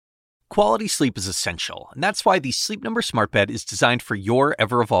Quality sleep is essential, and that's why the Sleep Number Smart Bed is designed for your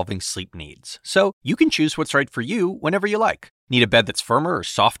ever-evolving sleep needs. So you can choose what's right for you whenever you like. Need a bed that's firmer or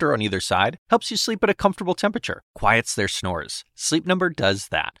softer on either side? Helps you sleep at a comfortable temperature, quiets their snores. Sleep Number does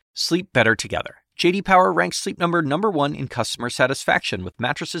that. Sleep better together. J.D. Power ranks Sleep Number #1 in customer satisfaction with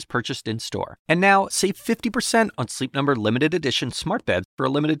mattresses purchased in-store. And now, save 50% on Sleep Number limited edition smart beds for a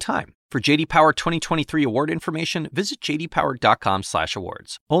limited time. For J.D. Power 2023 award information, visit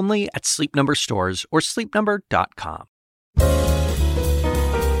jdpower.com/awards. Only at Sleep Number stores or sleepnumber.com.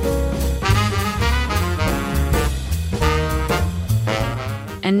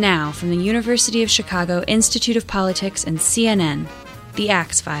 And now, from the University of Chicago Institute of Politics and CNN, The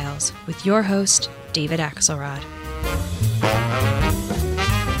Axe Files, with your host, David Axelrod.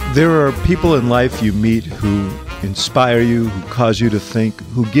 There are people in life you meet who inspire you, who cause you to think,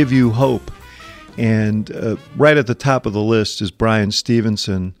 who give you hope. And right at the top of the list is Bryan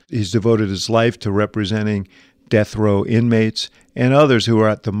Stevenson. He's devoted his life to representing death row inmates and others who are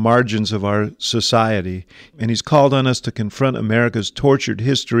at the margins of our society. And he's called on us to confront America's tortured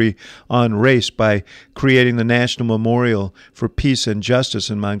history on race by creating the National Memorial for Peace and Justice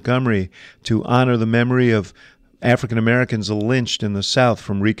in Montgomery to honor the memory of African Americans lynched in the South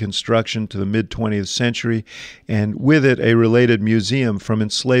from Reconstruction to the mid-20th century, and with it a related museum from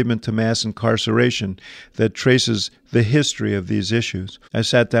enslavement to mass incarceration that traces the history of these issues. I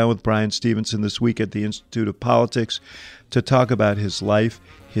sat down with Bryan Stevenson this week at the Institute of Politics to talk about his life,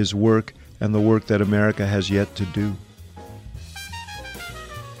 his work, and the work that America has yet to do.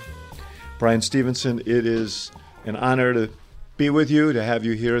 Bryan Stevenson, it is an honor to be with you, to have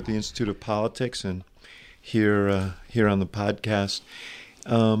you here at the Institute of Politics and here on the podcast.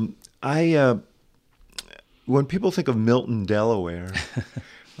 When people think of Milton, Delaware,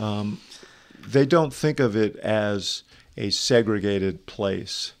 they don't think of it as a segregated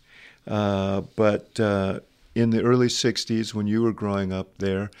place. But in the early 60s, when you were growing up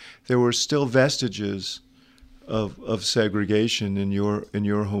there were still vestiges of segregation in your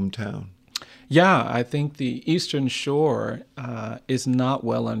hometown. Yeah, I think the Eastern Shore is not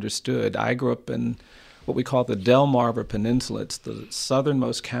well understood. I grew up in what we call the Delmarva Peninsula. It's the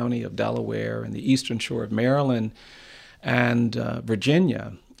southernmost county of Delaware and the eastern shore of Maryland and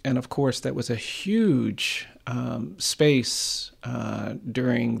Virginia. And of course, that was a huge space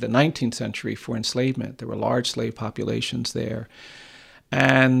during the 19th century for enslavement. There were large slave populations there.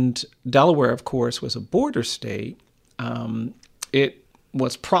 And Delaware, of course, was a border state. It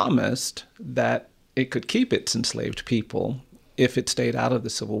was promised that it could keep its enslaved people if it stayed out of the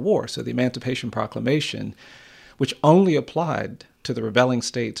Civil War. So the Emancipation Proclamation, which only applied to the rebelling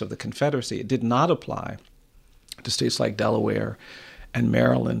states of the Confederacy, it did not apply to states like Delaware and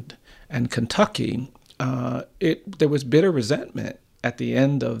Maryland and Kentucky. There was bitter resentment at the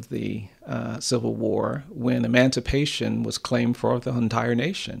end of the Civil War when emancipation was claimed for the entire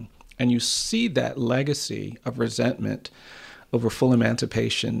nation. And you see that legacy of resentment over full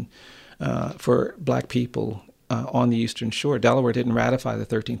emancipation for Black people on the Eastern Shore. Delaware didn't ratify the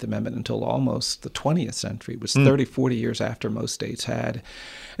 13th Amendment until almost the 20th century. It was 30, 40 years after most states had.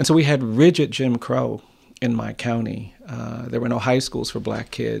 And so we had rigid Jim Crow in my county. There were no high schools for Black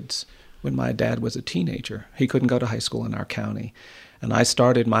kids when my dad was a teenager. He couldn't go to high school in our county. And I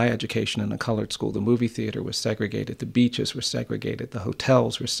started my education in a colored school. The movie theater was segregated. The beaches were segregated. The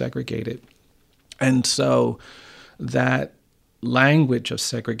hotels were segregated. And so that language of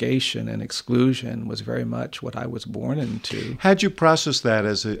segregation and exclusion was very much what I was born into. How'd you process that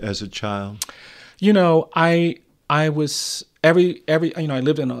as a child? You know, I was I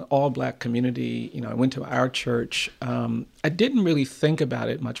lived in an all-Black community. You know, I went to our church. I didn't really think about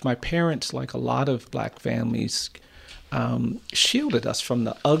it much. My parents, like a lot of Black families, shielded us from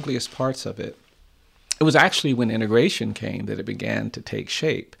the ugliest parts of it. It was actually when integration came that it began to take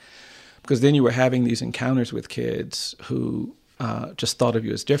shape, because then you were having these encounters with kids who just thought of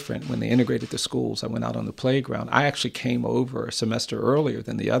you as different. When they integrated the schools, I went out on the playground. I actually came over a semester earlier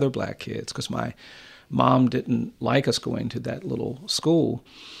than the other Black kids because my mom didn't like us going to that little school.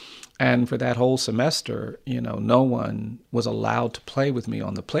 And for that whole semester, no one was allowed to play with me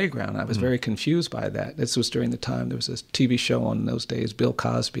on the playground. I was very confused by that. This was during the time there was a TV show on those days, Bill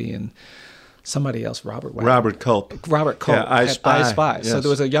Cosby and somebody else, Robert Culp. Yeah, I Spy. Yes. So there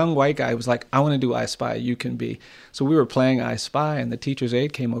was a young white guy who was like, I want to do I Spy, you can be. So we were playing I Spy, and the teacher's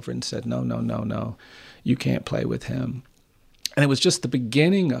aide came over and said, no, you can't play with him. And it was just the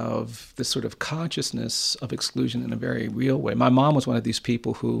beginning of this sort of consciousness of exclusion in a very real way. My mom was one of these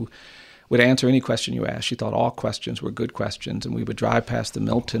people who would answer any question you asked. She thought all questions were good questions. And we would drive past the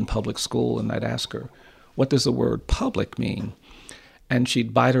Milton Public School, and I'd ask her, what does the word public mean? And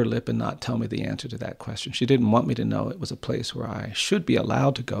she'd bite her lip and not tell me the answer to that question. She didn't want me to know it was a place where I should be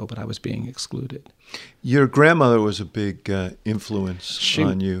allowed to go, but I was being excluded. Your grandmother was a big influence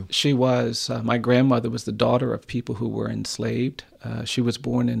on you. She was. My grandmother was the daughter of people who were enslaved. She was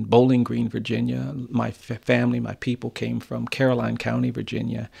born in Bowling Green, Virginia. My family, my people came from Caroline County,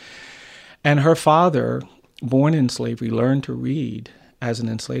 Virginia. And her father, born in slavery, learned to read as an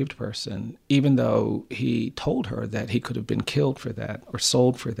enslaved person, even though he told her that he could have been killed for that or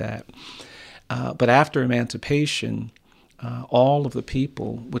sold for that. But after emancipation, all of the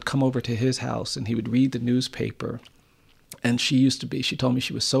people would come over to his house and he would read the newspaper. And she told me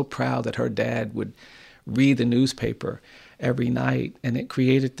she was so proud that her dad would read the newspaper every night. And it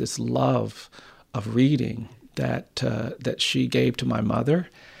created this love of reading that she gave to my mother.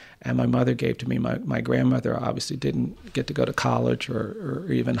 And my mother gave to me. My grandmother obviously didn't get to go to college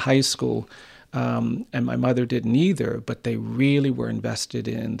or even high school, and my mother didn't either, but they really were invested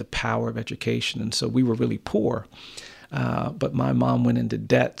in the power of education. And so we were really poor, but my mom went into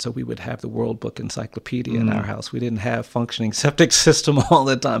debt, so we would have the World Book Encyclopedia in our house. We didn't have functioning septic system all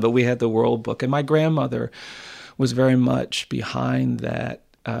the time, but we had the World Book. And my grandmother was very much behind that.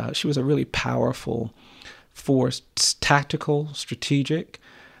 She was a really powerful force, tactical, strategic.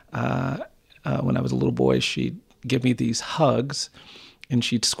 When I was a little boy, she'd give me these hugs, and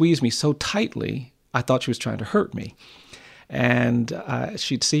she'd squeeze me so tightly, I thought she was trying to hurt me. And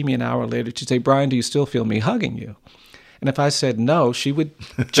she'd see me an hour later. She'd say, "Bryan, do you still feel me hugging you?" And if I said no, she would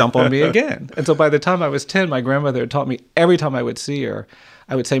jump on me again. And so by the time I was 10, my grandmother had taught me every time I would see her,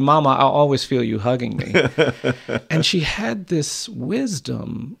 I would say, "Mama, I'll always feel you hugging me." And she had this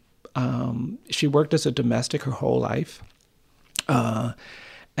wisdom. She worked as a domestic her whole life.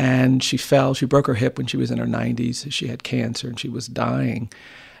 And she broke her hip when she was in her 90s. She had cancer and she was dying.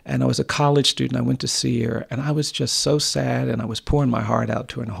 And I was a college student. I went to see her, and I was just so sad, and I was pouring my heart out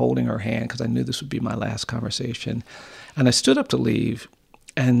to her and holding her hand because I knew this would be my last conversation. And I stood up to leave,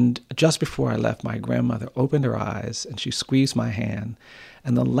 and just before I left, my grandmother opened her eyes, and she squeezed my hand.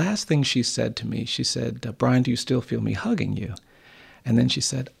 And the last thing she said to me, she said, "Bryan, do you still feel me hugging you?" And then she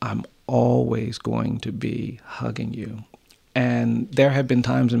said, "I'm always going to be hugging you." And there have been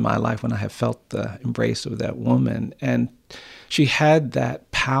times in my life when I have felt the embrace of that woman. And she had that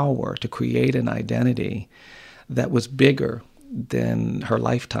power to create an identity that was bigger than her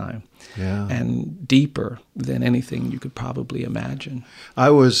lifetime and deeper than anything you could probably imagine.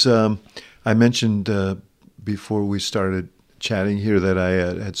 I mentioned before we started chatting here that I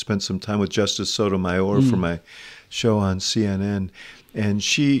had spent some time with Justice Sotomayor for my show on CNN. And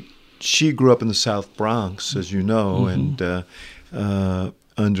she grew up in the South Bronx, as you know, and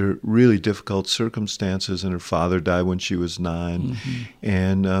under really difficult circumstances, and her father died when she was 9.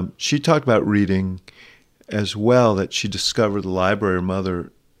 And she talked about reading as well, that she discovered the library. Her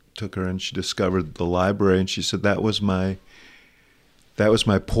mother took her and she discovered the library, and she said that was my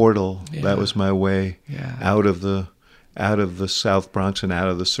portal, that was my way out of the South Bronx and out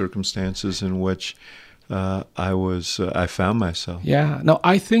of the circumstances in which I found myself. Yeah. No,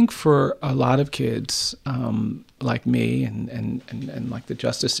 I think for a lot of kids like me and like the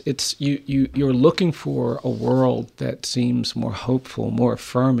Justice, it's you're looking for a world that seems more hopeful, more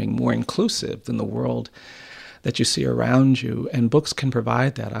affirming, more inclusive than the world that you see around you. And books can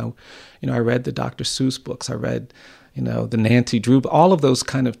provide that. I read the Dr. Seuss books. I read the Nancy Drew, all of those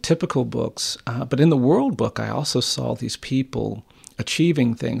kind of typical books. But in the World Book, I also saw these people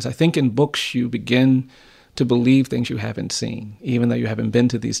achieving things. I think in books you begin to believe things you haven't seen. Even though you haven't been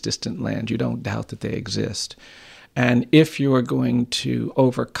to these distant lands, you don't doubt that they exist. And if you are going to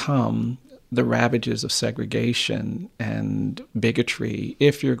overcome the ravages of segregation and bigotry,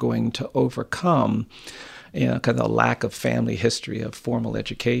 if you're going to overcome kind of a lack of family history of formal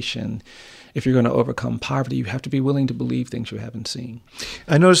education, if you're going to overcome poverty, you have to be willing to believe things you haven't seen.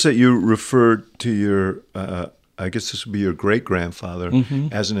 I noticed that you referred to your, I guess this would be your great-grandfather,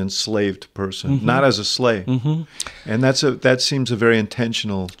 as an enslaved person, not as a slave. And that seems a very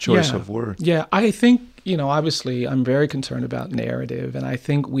intentional choice of words. Yeah, I think, obviously I'm very concerned about narrative, and I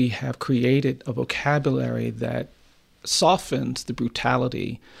think we have created a vocabulary that softens the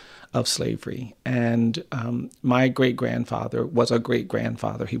brutality of slavery. And my great-grandfather was a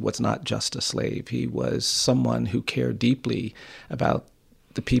great-grandfather. He was not just a slave. He was someone who cared deeply about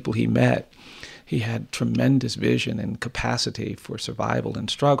the people he met. He had tremendous vision and capacity for survival and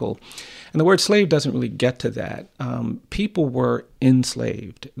struggle. And the word slave doesn't really get to that. People were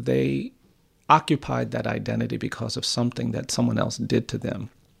enslaved. They occupied that identity because of something that someone else did to them.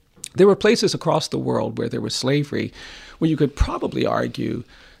 There were places across the world where there was slavery where you could probably argue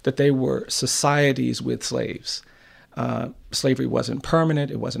that they were societies with slaves. Slavery wasn't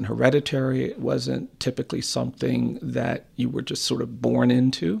permanent. It wasn't hereditary. It wasn't typically something that you were just sort of born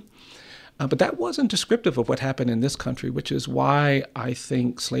into. But that wasn't descriptive of what happened in this country, which is why I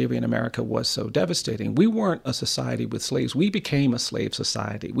think slavery in America was so devastating. We weren't a society with slaves. We became a slave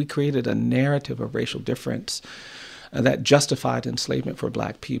society. We created a narrative of racial difference that justified enslavement for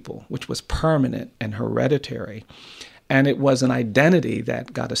Black people, which was permanent and hereditary. And it was an identity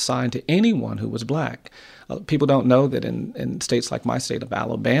that got assigned to anyone who was Black. People don't know that in states like my state of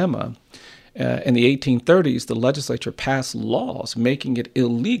Alabama, in the 1830s, the legislature passed laws making it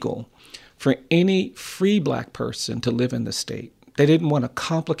illegal for any free Black person to live in the state. They didn't want to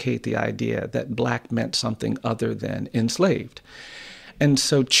complicate the idea that Black meant something other than enslaved. And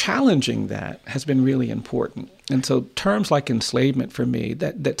so challenging that has been really important. And so terms like enslavement for me,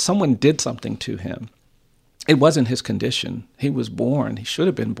 that someone did something to him, it wasn't his condition. He was born, he should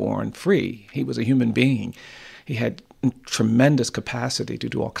have been born free. He was a human being. He had tremendous capacity to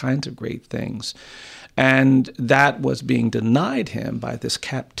do all kinds of great things. And that was being denied him by this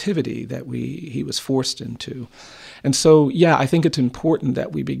captivity that he was forced into. And so, yeah, I think it's important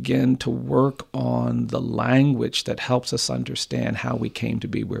that we begin to work on the language that helps us understand how we came to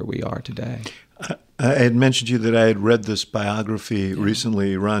be where we are today. I had mentioned to you that I had read this biography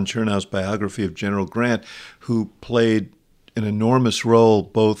recently, Ron Chernow's biography of General Grant, who played an enormous role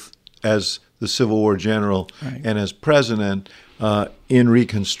both as the Civil War general and as president in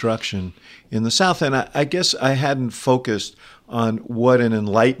Reconstruction in the South. And I guess I hadn't focused on what an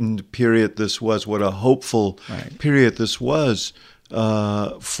enlightened period this was, what a hopeful period this was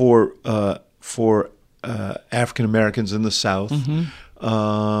for African Americans in the South.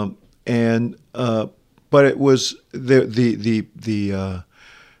 Mm-hmm. But it was the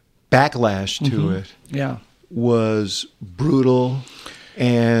backlash to it was brutal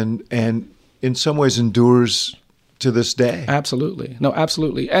and in some ways endures to this day. Absolutely. No,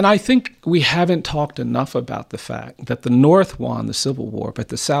 absolutely. And I think we haven't talked enough about the fact that the North won the Civil War, but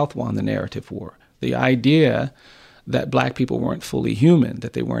the South won the narrative war. The idea that Black people weren't fully human,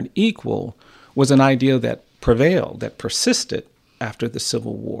 that they weren't equal, was an idea that prevailed, that persisted after the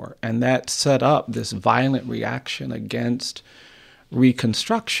Civil War. And that set up this violent reaction against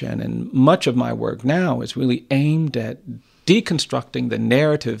Reconstruction. And much of my work now is really aimed at deconstructing the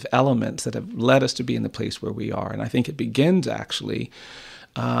narrative elements that have led us to be in the place where we are. And I think it begins actually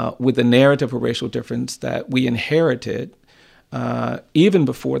with the narrative of racial difference that we inherited even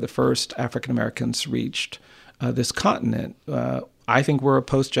before the first African Americans reached this continent. I think we're a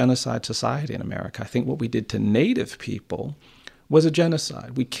post-genocide society in America. I think what we did to Native people was a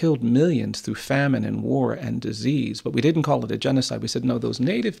genocide. We killed millions through famine and war and disease, but we didn't call it a genocide. We said, no, those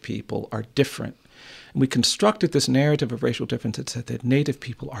Native people are different. And we constructed this narrative of racial difference that said that Native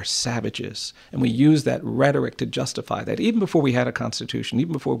people are savages. And we used that rhetoric to justify that, even before we had a constitution,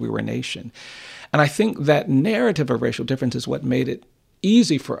 even before we were a nation. And I think that narrative of racial difference is what made it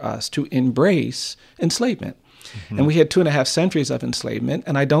easy for us to embrace enslavement. Mm-hmm. And we had 2.5 centuries of enslavement,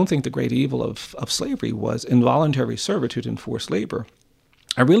 and I don't think the great evil of slavery was involuntary servitude and forced labor.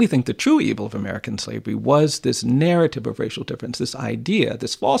 I really think the true evil of American slavery was this narrative of racial difference, this idea,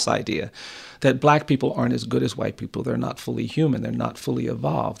 this false idea that Black people aren't as good as white people. They're not fully human. They're not fully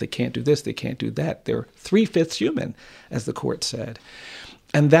evolved. They can't do this. They can't do that. They're 3/5 human, as the court said.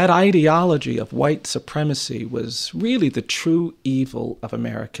 And that ideology of white supremacy was really the true evil of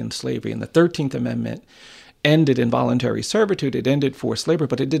American slavery. And the 13th Amendment ended involuntary servitude, it ended forced labor,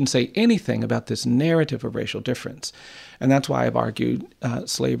 but it didn't say anything about this narrative of racial difference. And that's why I've argued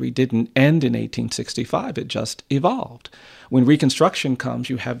slavery didn't end in 1865, it just evolved. When Reconstruction comes,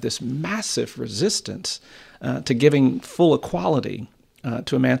 you have this massive resistance to giving full equality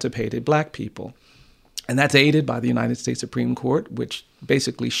to emancipated Black people. And that's aided by the United States Supreme Court, which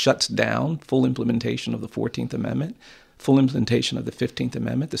basically shuts down full implementation of the 14th Amendment, full implementation of the 15th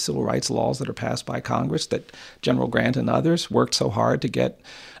Amendment, the civil rights laws that are passed by Congress that General Grant and others worked so hard to get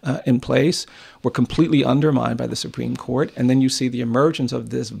in place were completely undermined by the Supreme Court. And then you see the emergence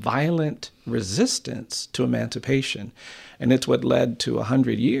of this violent resistance to emancipation. And it's what led to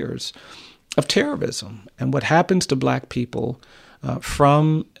 100 years of terrorism. And what happens to Black people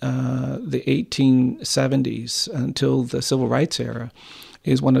from the 1870s until the civil rights era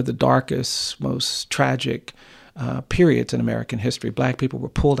is one of the darkest, most tragic periods in American history. Black people were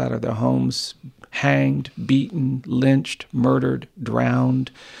pulled out of their homes, hanged, beaten, lynched, murdered,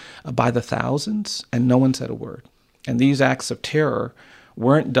 drowned by the thousands, and no one said a word. And these acts of terror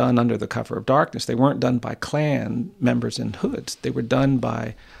weren't done under the cover of darkness. They weren't done by Klan members in hoods. They were done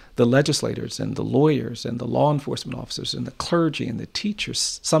by the legislators and the lawyers and the law enforcement officers and the clergy and the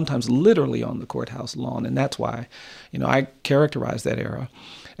teachers, sometimes literally on the courthouse lawn. And that's why, I characterize that era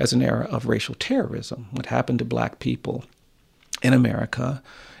as an era of racial terrorism. What happened to black people in America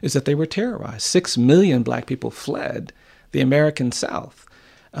is that they were terrorized. 6 million black people fled the American South.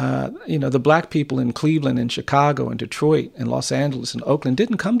 The black people in Cleveland and Chicago and Detroit and Los Angeles and Oakland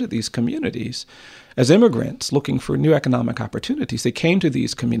didn't come to these communities as immigrants looking for new economic opportunities. They came to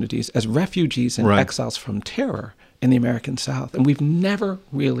these communities as refugees and exiles from terror in the American South. And we've never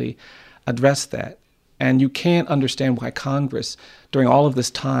really addressed that. And you can't understand why Congress, during all of this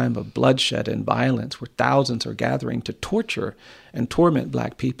time of bloodshed and violence, where thousands are gathering to torture and torment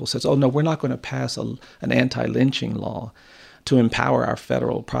black people, says, oh, no, we're not going to pass an anti-lynching law to empower our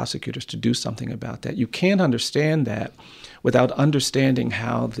federal prosecutors to do something about that. You can't understand that without understanding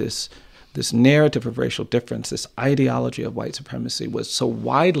how this narrative of racial difference, this ideology of white supremacy was so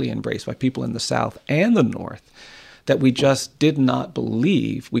widely embraced by people in the South and the North that we just did not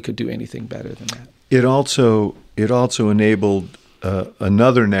believe we could do anything better than that. It also enabled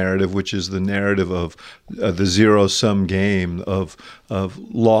another narrative, which is the narrative of the zero-sum game of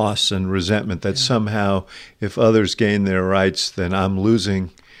loss and resentment, that somehow if others gain their rights, then I'm losing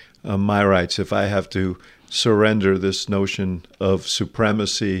my rights. If I have to surrender this notion of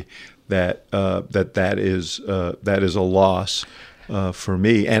supremacy, that is a loss for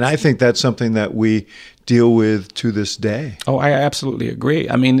me. And I think that's something that we deal with to this day. Oh, I absolutely agree.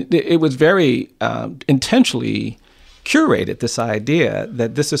 I mean, it was very intentionally curated, this idea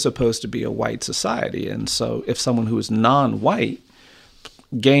that this is supposed to be a white society. And so if someone who is non-white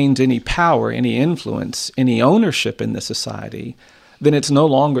gains any power, any influence, any ownership in the society, then it's no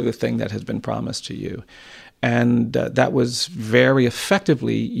longer the thing that has been promised to you. And that was very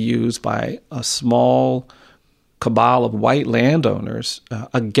effectively used by a small cabal of white landowners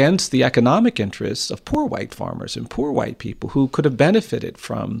against the economic interests of poor white farmers and poor white people who could have benefited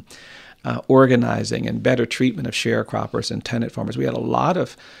from organizing and better treatment of sharecroppers and tenant farmers. We had a lot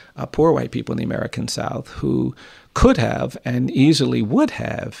of poor white people in the American South who could have and easily would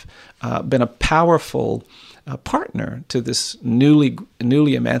have been a powerful partner to this newly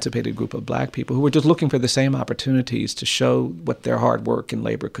emancipated group of black people who were just looking for the same opportunities to show what their hard work and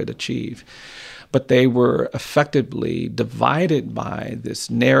labor could achieve. But they were effectively divided by this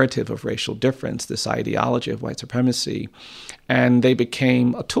narrative of racial difference, this ideology of white supremacy, and they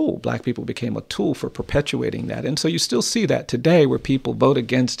became a tool. Black people became a tool for perpetuating that. And so you still see that today where people vote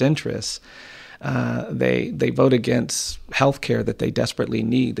against interests. They vote against health care that they desperately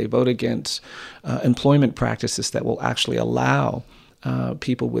need. They vote against employment practices that will actually allow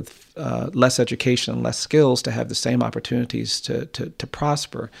people with less education and less skills to have the same opportunities to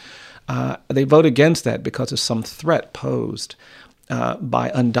prosper. They vote against that because of some threat posed by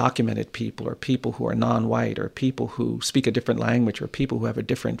undocumented people or people who are non-white or people who speak a different language or people who have a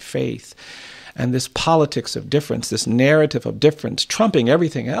different faith. And this politics of difference, this narrative of difference trumping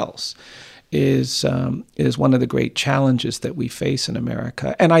everything else is one of the great challenges that we face in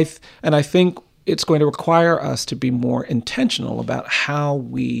America. And I think it's going to require us to be more intentional about how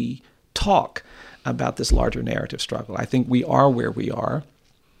we talk about this larger narrative struggle. I think we are where we are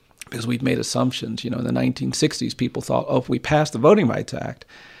because we've made assumptions. In the 1960s, people thought, if we pass the Voting Rights Act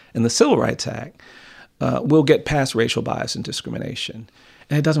and the Civil Rights Act, we'll get past racial bias and discrimination.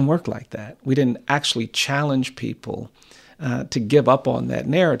 And it doesn't work like that. We didn't actually challenge people to give up on that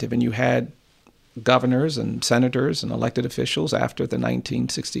narrative. And you had governors and senators and elected officials after the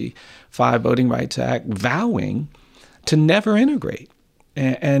 1965 Voting Rights Act vowing to never integrate.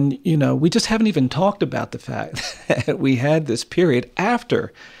 And we just haven't even talked about the fact that we had this period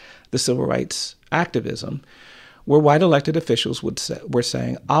after the civil rights activism where white elected officials were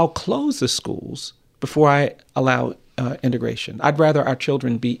saying, I'll close the schools before I allow integration. I'd rather our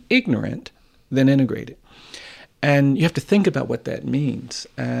children be ignorant than integrated. And you have to think about what that means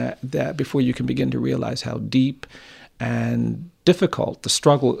that before you can begin to realize how deep and difficult the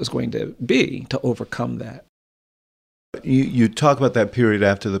struggle is going to be to overcome that. You talk about that period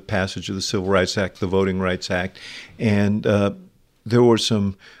after the passage of the Civil Rights Act, the Voting Rights Act, and there were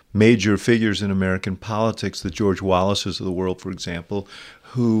some major figures in American politics, the George Wallaces of the world, for example,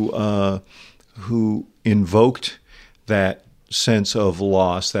 who invoked that sense of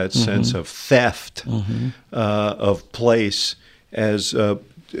loss, that sense of theft of place as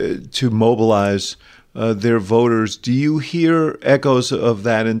to mobilize their voters. Do you hear echoes of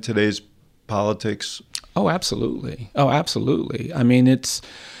that in today's politics? Oh, absolutely. I mean, it's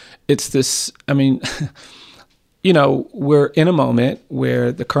this. I mean, we're in a moment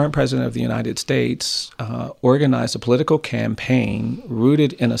where the current president of the United States organized a political campaign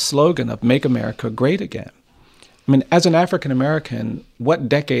rooted in a slogan of "Make America Great Again." I mean, as an African American, what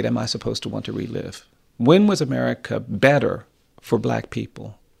decade am I supposed to want to relive? When was America better for Black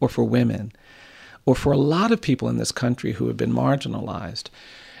people or for women or for a lot of people in this country who have been marginalized?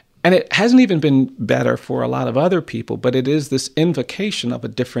 And it hasn't even been better for a lot of other people, but it is this invocation of a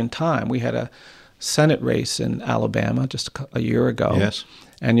different time. We had a Senate race in Alabama just a year ago. Yes.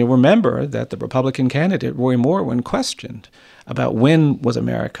 And you'll remember that the Republican candidate, Roy Moore, when questioned about when was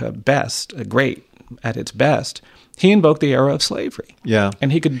America great at its best, he invoked the era of slavery. Yeah.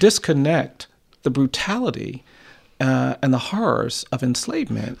 And he could disconnect the brutality and the horrors of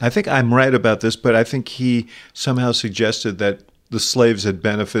enslavement. I think I'm right about this, but I think he somehow suggested that the slaves had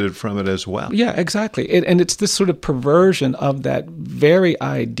benefited from it as well. Yeah, exactly. And it's this sort of perversion of that very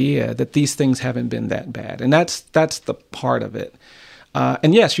idea that these things haven't been that bad. And that's the part of it.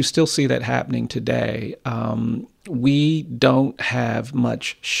 And yes, you still see that happening today. We don't have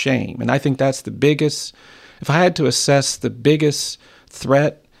much shame. And I think that's the biggest, if I had to assess the biggest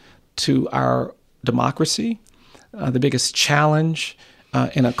threat to our democracy, the biggest challenge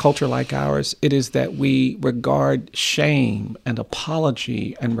in a culture like ours, it is that we regard shame and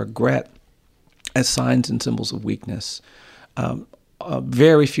apology and regret as signs and symbols of weakness.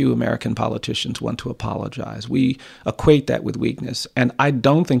 Very few American politicians want to apologize. We equate that with weakness. And I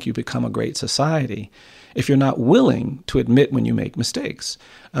don't think you become a great society if you're not willing to admit when you make mistakes.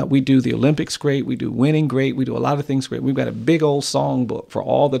 We do the Olympics great. We do winning great. We do a lot of things great. We've got a big old songbook for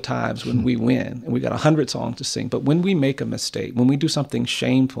all the times when we win, and we've got 100 songs to sing. But when we make a mistake, when we do something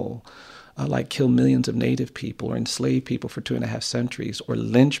shameful, like kill millions of Native people or enslave people for 2.5 centuries or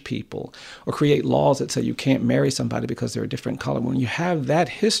lynch people or create laws that say you can't marry somebody because they're a different color, when you have that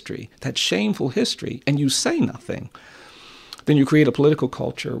history, that shameful history, and you say nothing, then you create a political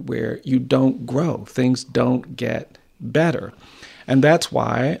culture where you don't grow. Things don't get better. And that's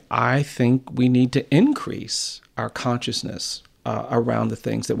why I think we need to increase our consciousness around the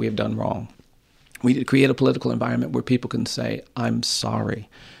things that we have done wrong. We need to create a political environment where people can say, I'm sorry.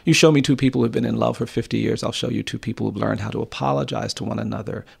 You show me two people who've been in love for 50 years, I'll show you two people who've learned how to apologize to one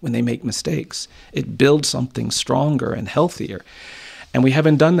another when they make mistakes. It builds something stronger and healthier. And we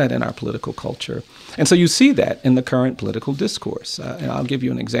haven't done that in our political culture. And so you see that in the current political discourse. And I'll give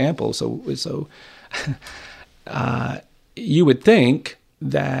you an example. So you would think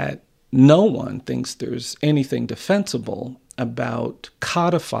that no one thinks there's anything defensible about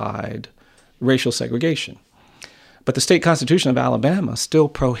codified racial segregation. But the state constitution of Alabama still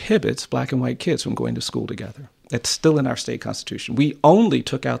prohibits Black and white kids from going to school together. It's still in our state constitution. We only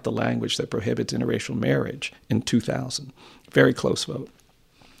took out the language that prohibits interracial marriage in 2000. Very close vote.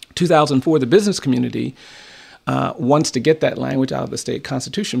 2004, the business community wants to get that language out of the state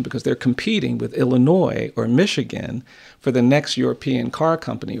constitution because they're competing with Illinois or Michigan for the next European car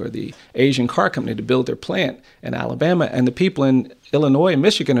company or the Asian car company to build their plant in Alabama. And the people in Illinois and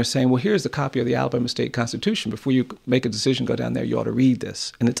Michigan are saying, well, here's the copy of the Alabama state constitution. Before you make a decision, go down there, you ought to read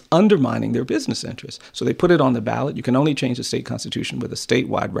this. And it's undermining their business interests. So they put it on the ballot. You can only change the state constitution with a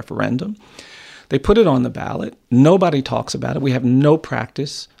statewide referendum. They put it on the ballot. Nobody talks about it. We have no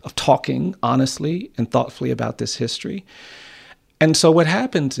practice of talking honestly and thoughtfully about this history. And so what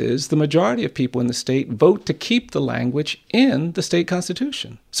happens is the majority of people in the state vote to keep the language in the state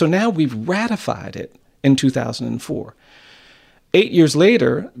constitution. So now we've ratified it in 2004. 8 years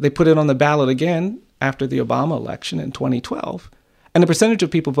later, they put it on the ballot again after the Obama election in 2012. And the percentage of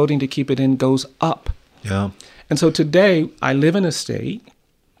people voting to keep it in goes up. Yeah. And so today I live in a state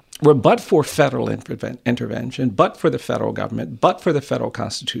where but for federal intervention, but for the federal government, but for the federal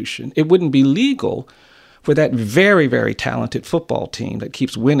constitution, it wouldn't be legal for that very, very talented football team that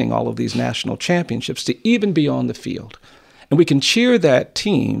keeps winning all of these national championships to even be on the field. And we can cheer that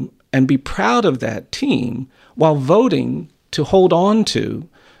team and be proud of that team while voting to hold on to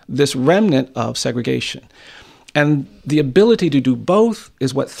this remnant of segregation. And the ability to do both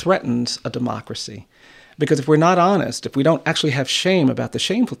is what threatens a democracy. Because if we're not honest, if we don't actually have shame about the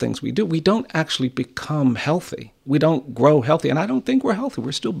shameful things we do, we don't actually become healthy. We don't grow healthy. And I don't think we're healthy.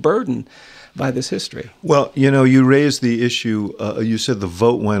 We're still burdened by this history. Well, you raised the issue. You said the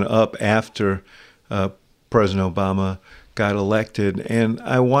vote went up after President Obama got elected. And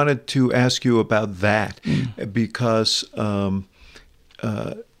I wanted to ask you about that because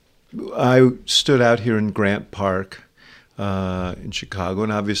I stood out here in Grant Park in Chicago,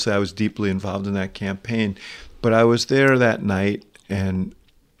 and obviously I was deeply involved in that campaign. But I was there that night, and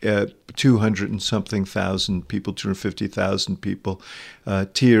 200 and something thousand people, 250,000 people,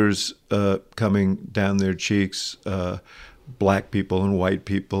 tears coming down their cheeks, black people and white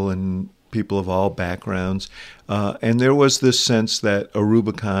people and people of all backgrounds. And there was this sense that a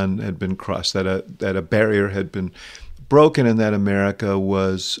Rubicon had been crossed, that a barrier had been broken, and that America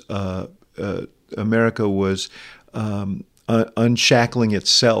was unshackling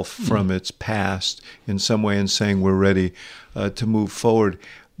itself from its past in some way and saying we're ready to move forward.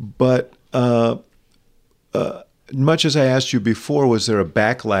 But much as I asked you before, was there a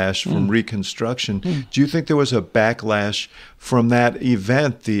backlash from Reconstruction? Do you think there was a backlash from that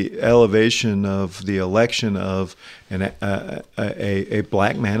event, the elevation of the election of a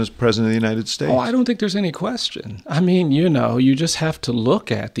black man as president of the United States? Oh, I don't think there's any question. I mean, you just have to look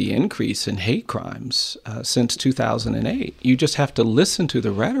at the increase in hate crimes since 2008. You just have to listen to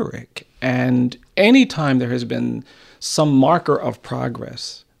the rhetoric. And anytime there has been some marker of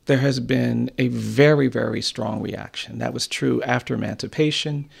progress, there has been a very, very strong reaction. That was true after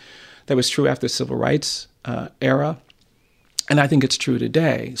emancipation. That was true after the civil rights era. And I think it's true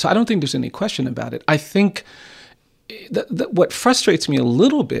today. So I don't think there's any question about it. I think that what frustrates me a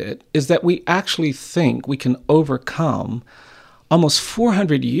little bit is that we actually think we can overcome almost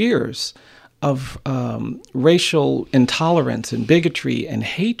 400 years of racial intolerance and bigotry and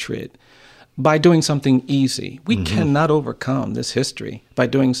hatred by doing something easy. We cannot overcome this history by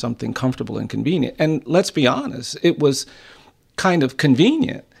doing something comfortable and convenient. And let's be honest, it was kind of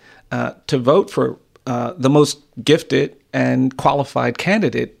convenient to vote for the most gifted and qualified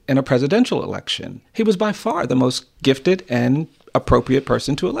candidate in a presidential election. He was by far the most gifted and appropriate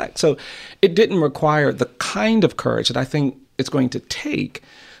person to elect. So it didn't require the kind of courage that I think it's going to take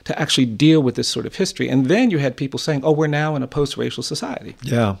to actually deal with this sort of history. And then you had people saying, we're now in a post-racial society.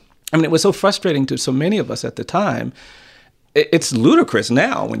 Yeah. I mean, it was so frustrating to so many of us at the time. It's ludicrous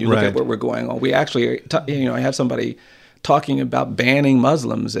now when you look at what we're going on. We actually, I have somebody talking about banning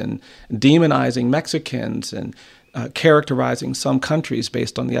Muslims and demonizing Mexicans and characterizing some countries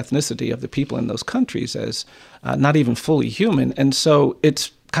based on the ethnicity of the people in those countries as not even fully human. And so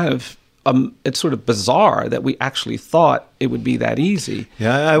it's kind of it's sort of bizarre that we actually thought it would be that easy.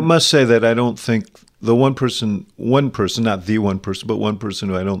 Yeah, I must say that I don't think the one person, not the one person, but one person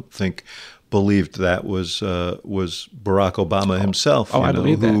who I don't think believed that was Barack Obama himself. I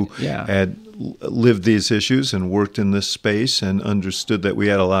believe that. Who had lived these issues and worked in this space and understood that we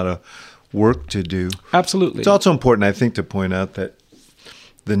had a lot of work to do. Absolutely. It's also important, I think, to point out that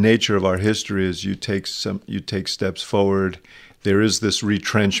the nature of our history is you take steps forward. There is this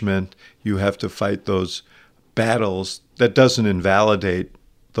retrenchment. You have to fight those battles. That doesn't invalidate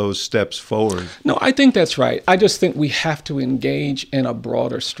those steps forward. No, I think that's right. I just think we have to engage in a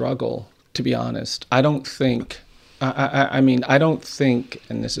broader struggle, to be honest. I don't think, I don't think,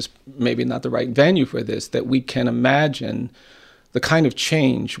 and this is maybe not the right venue for this, that we can imagine the kind of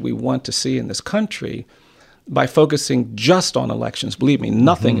change we want to see in this country by focusing just on elections. Believe me,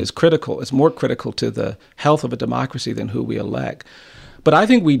 nothing is critical. It's more critical to the health of a democracy than who we elect. But I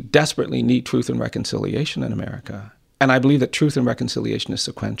think we desperately need truth and reconciliation in America. And I believe that truth and reconciliation is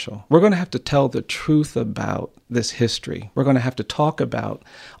sequential. We're going to have to tell the truth about this history. We're going to have to talk about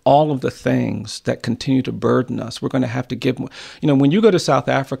all of the things that continue to burden us. We're going to have to give, when you go to South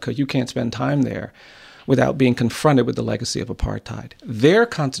Africa, you can't spend time there without being confronted with the legacy of apartheid. Their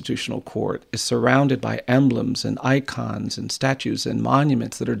constitutional court is surrounded by emblems and icons and statues and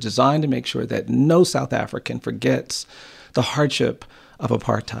monuments that are designed to make sure that no South African forgets the hardship of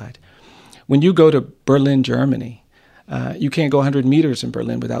apartheid. When you go to Berlin, Germany, you can't go 100 meters in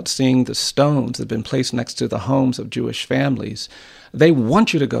Berlin without seeing the stones that have been placed next to the homes of Jewish families. They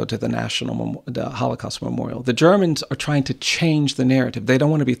want you to go to the Holocaust Memorial. The Germans are trying to change the narrative. They don't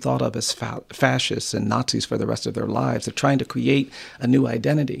want to be thought of as fascists and Nazis for the rest of their lives. They're trying to create a new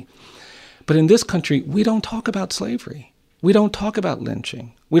identity. But in this country, we don't talk about slavery. We don't talk about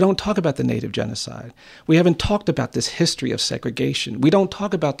lynching. We don't talk about the native genocide. We haven't talked about this history of segregation. We don't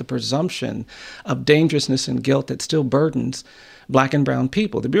talk about the presumption of dangerousness and guilt that still burdens Black and brown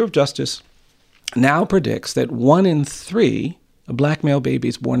people. The Bureau of Justice now predicts that 1 in 3 Black male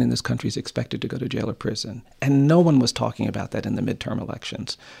babies born in this country is expected to go to jail or prison. And no one was talking about that in the midterm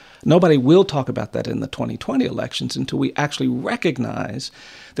elections. Nobody will talk about that in the 2020 elections until we actually recognize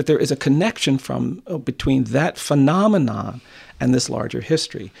that there is a connection between that phenomenon and this larger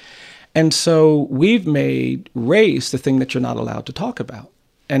history. And so we've made race the thing that you're not allowed to talk about.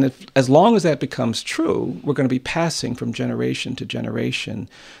 And as long as that becomes true, we're going to be passing from generation to generation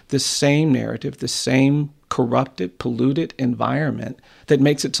this same narrative, this same corrupted, polluted environment that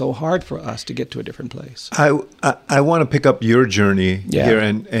makes it so hard for us to get to a different place. I want to pick up your journey here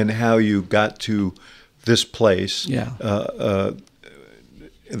and how you got to this place. That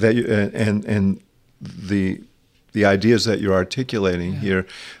you, and the ideas that you're articulating here,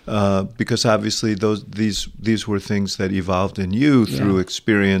 because obviously these were things that evolved in you through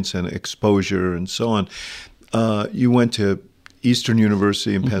experience and exposure and so on. You went to Eastern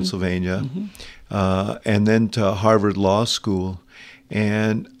University in Pennsylvania, and then to Harvard Law School.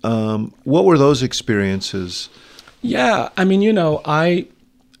 And what were those experiences? Yeah, I mean,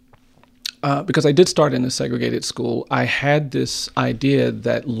 because I did start in a segregated school, I had this idea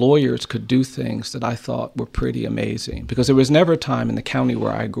that lawyers could do things that I thought were pretty amazing. Because there was never a time in the county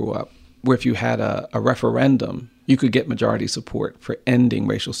where I grew up where if you had a referendum, you could get majority support for ending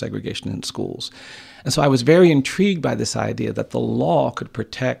racial segregation in schools. And so I was very intrigued by this idea that the law could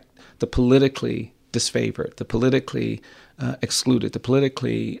protect the politically disfavored, the politically excluded, the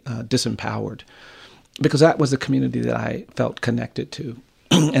politically disempowered, because that was the community that I felt connected to.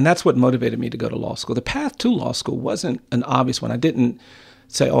 And that's what motivated me to go to law school. The path to law school wasn't an obvious one. I didn't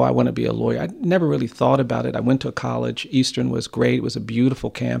say, oh, I want to be a lawyer. I never really thought about it. I went to a college. Eastern was great. It was a beautiful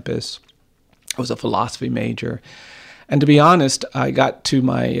campus. I was a philosophy major. And to be honest, I got to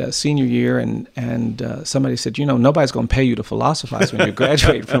my senior year and somebody said, nobody's going to pay you to philosophize when you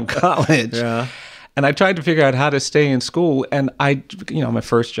graduate from college. Yeah. And I tried to figure out how to stay in school. And I'm a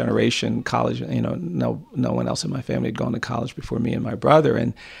first generation college, no one else in my family had gone to college before me and my brother.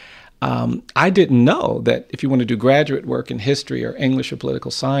 And I didn't know that if you want to do graduate work in history or English or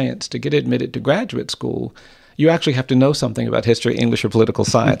political science, to get admitted to graduate school, you actually have to know something about history, English, or political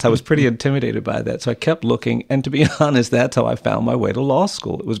science. I was pretty intimidated by that. So I kept looking. And to be honest, that's how I found my way to law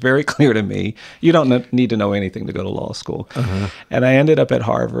school. It was very clear to me, you don't need to know anything to go to law school. And I ended up at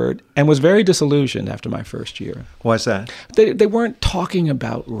Harvard and was very disillusioned after my first year. Why's that? They weren't talking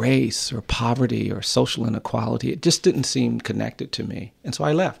about race or poverty or social inequality. It just didn't seem connected to me. And so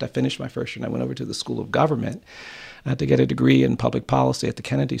I left. I finished my first year and I went over to the School of Government to get a degree in public policy at the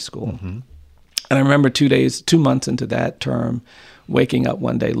Kennedy School. And I remember 2 months into that term, waking up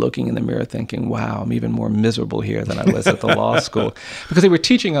one day, looking in the mirror, thinking, wow, I'm even more miserable here than I was at the law school. Because they were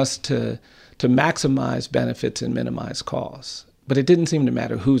teaching us to maximize benefits and minimize costs. But it didn't seem to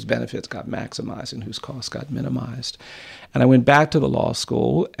matter whose benefits got maximized and whose costs got minimized. And I went back to the law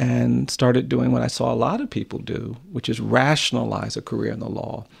school and started doing what I saw a lot of people do, which is rationalize a career in the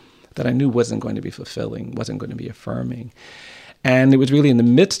law that I knew wasn't going to be fulfilling, wasn't going to be affirming. And it was really in the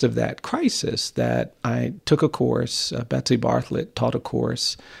midst of that crisis that I took a course. Betsy Bartlett taught a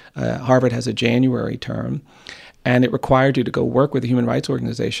course. Harvard has a January term, and it required you to go work with a human rights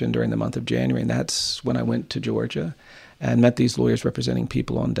organization during the month of January. And that's when I went to Georgia and met these lawyers representing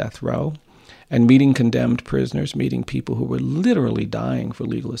people on death row and meeting condemned prisoners, meeting people who were literally dying for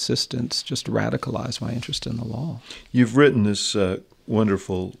legal assistance, just radicalized my interest in the law. You've written this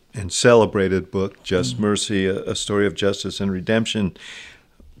wonderful and celebrated book, Just Mercy, a story of justice and redemption,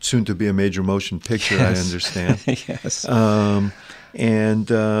 soon to be a major motion picture, yes. I understand. Yes.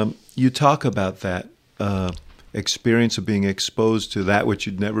 And you talk about that experience of being exposed to that which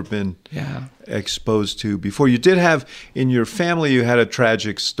you'd never been exposed to before. You did have, in your family, you had a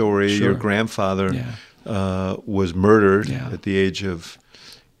tragic story. Sure. Your grandfather was murdered at the age of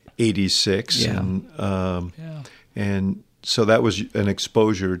 86. And so that was an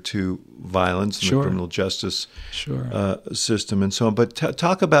exposure to violence in the criminal justice system and so on. But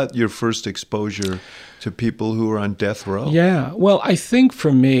talk about your first exposure to people who are on death row. Yeah. Well, I think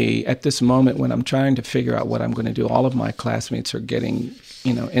for me, at this moment when I'm trying to figure out what I'm going to do, all of my classmates are getting,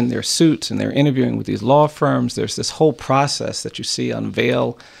 in their suits and they're interviewing with these law firms. There's this whole process that you see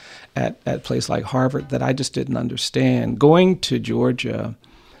unveil at a place like Harvard that I just didn't understand. Going to Georgia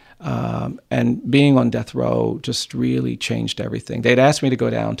and being on death row just really changed everything. They'd asked me to go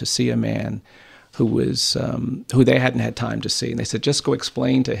down to see a man who was who they hadn't had time to see. And they said, just go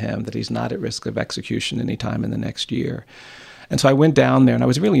explain to him that he's not at risk of execution anytime in the next year. And so I went down there, and I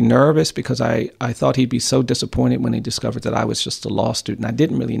was really nervous because I thought he'd be so disappointed when he discovered that I was just a law student. I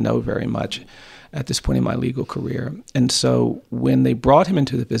didn't really know very much at this point in my legal career. And so when they brought him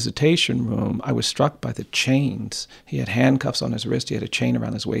into the visitation room, I was struck by the chains. He had handcuffs on his wrist. He had a chain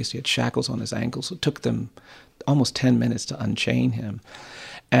around his waist. He had shackles on his ankles. It took them almost 10 minutes to unchain him.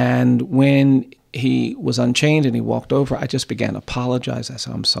 And when he was unchained and he walked over, I just began to apologize. I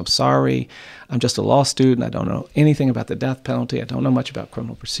said, I'm so sorry. I'm just a law student. I don't know anything about the death penalty. I don't know much about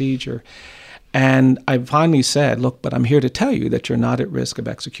criminal procedure. And I finally said, look, but I'm here to tell you that you're not at risk of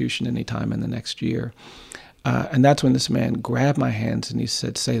execution anytime in the next year. And that's when this man grabbed my hands and he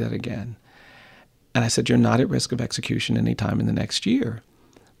said, say that again. And I said, you're not at risk of execution anytime in the next year.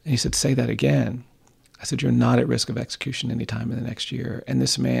 And he said, say that again. I said, you're not at risk of execution anytime in the next year. And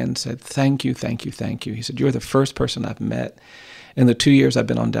this man said, thank you, thank you, thank you. He said, you're the first person I've met in the 2 years I've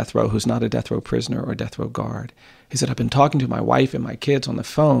been on death row who's not a death row prisoner or a death row guard. He said, I've been talking to my wife and my kids on the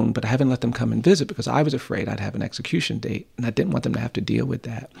phone, but I haven't let them come and visit because I was afraid I'd have an execution date, and I didn't want them to have to deal with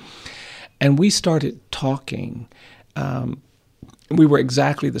that. And we started talking. We were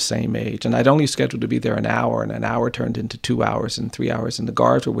exactly the same age, and I'd only scheduled to be there an hour, and an hour turned into 2 hours and 3 hours, and the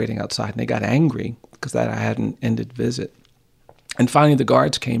guards were waiting outside, and they got angry because that I hadn't ended visit. And finally the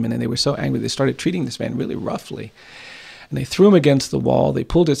guards came in, and they were so angry, they started treating this man really roughly. And they threw him against the wall, they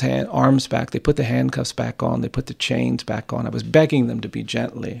pulled his arms back, they put the handcuffs back on, they put the chains back on. I was begging them to be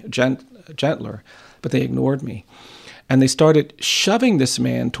gentler, but they ignored me. And they started shoving this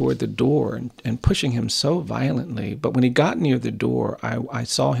man toward the door and pushing him so violently. But when he got near the door, I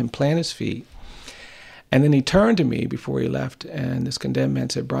saw him plant his feet. And then he turned to me before he left, and this condemned man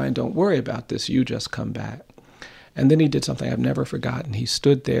said, Bryan, don't worry about this. You just come back. And then he did something I've never forgotten. He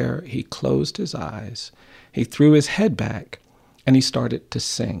stood there, he closed his eyes, he threw his head back, and he started to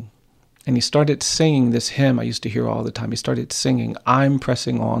sing. And he started singing this hymn I used to hear all the time. He started singing, I'm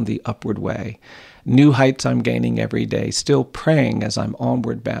pressing on the upward way. New heights I'm gaining every day, still praying as I'm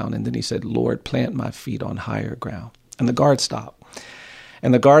onward bound. And then he said, Lord, plant my feet on higher ground. And the guards stopped.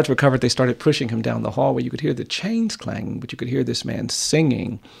 And the guards recovered. They started pushing him down the hallway. You could hear the chains clanging, but you could hear this man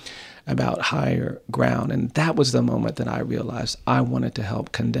singing about higher ground. And that was the moment that I realized I wanted to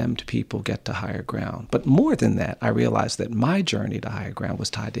help condemned people get to higher ground. But more than that, I realized that my journey to higher ground was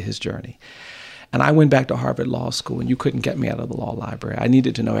tied to his journey. And I went back to Harvard Law School, and you couldn't get me out of the law library. I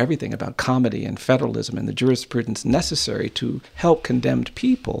needed to know everything about comity and federalism and the jurisprudence necessary to help condemned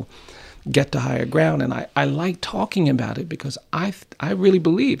people get to higher ground. And I like talking about it because I really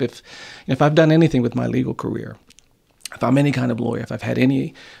believe if I've done anything with my legal career, if I'm any kind of lawyer, if I've had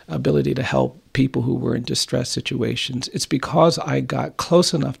any ability to help people who were in distressed situations, it's because I got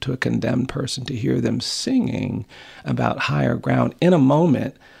close enough to a condemned person to hear them singing about higher ground in a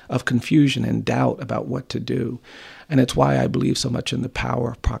moment of confusion and doubt about what to do. And it's why I believe so much in the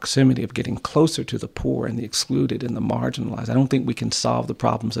power of proximity, of getting closer to the poor and the excluded and the marginalized. I don't think we can solve the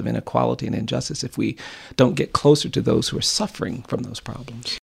problems of inequality and injustice if we don't get closer to those who are suffering from those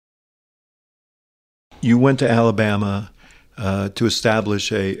problems. You went to Alabama to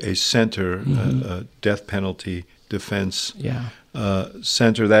establish a center, a death penalty defense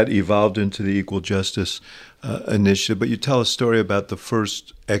center that evolved into the Equal Justice Initiative. But you tell a story about the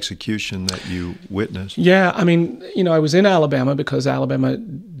first execution that you witnessed. Yeah, I mean, I was in Alabama because Alabama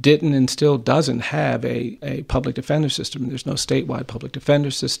didn't and still doesn't have a public defender system. There's no statewide public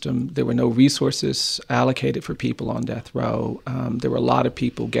defender system. There were no resources allocated for people on death row. There were a lot of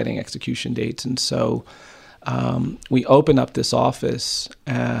people getting execution dates. And so we opened up this office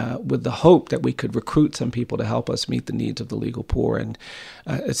with the hope that we could recruit some people to help us meet the needs of the legal poor. And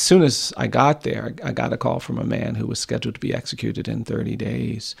as soon as I got there, I got a call from a man who was scheduled to be executed in 30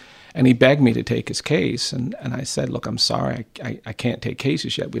 days. And he begged me to take his case. And I said, look, I'm sorry, I can't take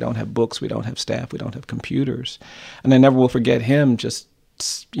cases yet. We don't have books, we don't have staff, we don't have computers. And I never will forget him just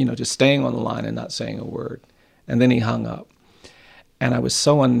staying on the line and not saying a word. And then he hung up. And I was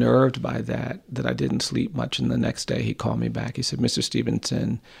so unnerved by that I didn't sleep much. And the next day he called me back. He said, Mr.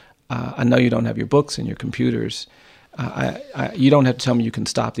 Stevenson, I know you don't have your books and your computers. You don't have to tell me you can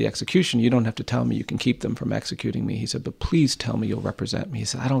stop the execution. You don't have to tell me you can keep them from executing me. He said, but please tell me you'll represent me. He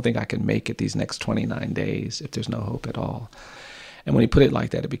said, I don't think I can make it these next 29 days if there's no hope at all. And when he put it like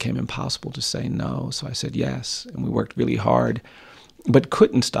that, it became impossible to say no. So I said yes. And we worked really hard, but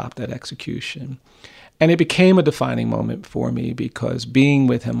couldn't stop that execution. And it became a defining moment for me because being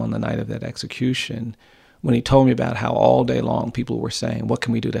with him on the night of that execution, when he told me about how all day long people were saying, what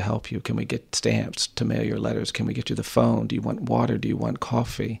can we do to help you? Can we get stamps to mail your letters? Can we get you the phone? Do you want water? Do you want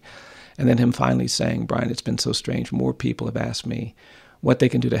coffee? And then him finally saying, Bryan, it's been so strange. More people have asked me what they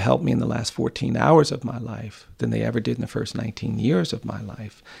can do to help me in the last 14 hours of my life than they ever did in the first 19 years of my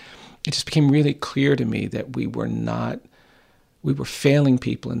life. It just became really clear to me that we were failing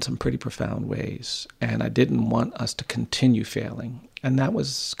people in some pretty profound ways, and I didn't want us to continue failing. And that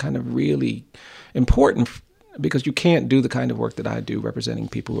was kind of really important because you can't do the kind of work that I do representing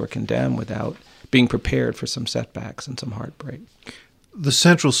people who are condemned without being prepared for some setbacks and some heartbreak. The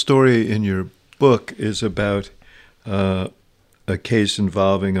central story in your book is about a case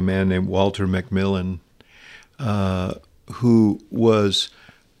involving a man named Walter McMillan, who was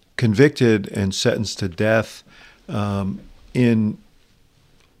convicted and sentenced to death in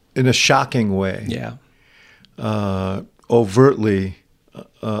a shocking way. Yeah. Overtly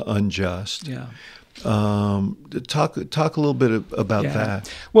unjust. Yeah. Talk a little bit about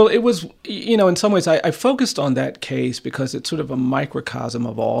that. Well, it was, in some ways I focused on that case because it's sort of a microcosm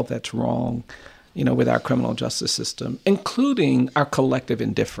of all that's wrong, with our criminal justice system, including our collective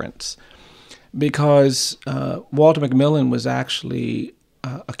indifference. Because Walter McMillian was actually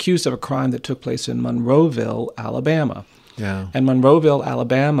accused of a crime that took place in Monroeville, Alabama. Yeah. And Monroeville,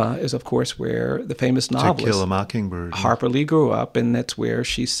 Alabama is, of course, where the famous novelist To Kill a Mockingbird. Harper Lee grew up, and that's where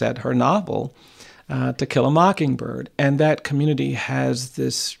she set her novel, To Kill a Mockingbird. And that community has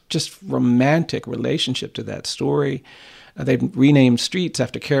this just romantic relationship to that story. They've renamed streets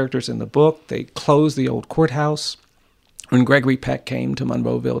after characters in the book. They closed the old courthouse. When Gregory Peck came to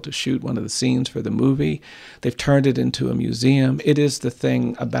Monroeville to shoot one of the scenes for the movie, they've turned it into a museum. It is the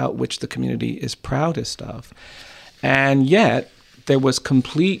thing about which the community is proudest of. And yet, there was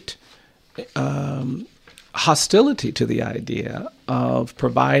complete hostility to the idea of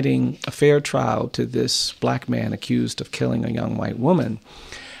providing a fair trial to this black man accused of killing a young white woman.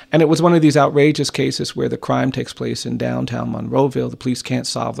 And it was one of these outrageous cases where the crime takes place in downtown Monroeville. The police can't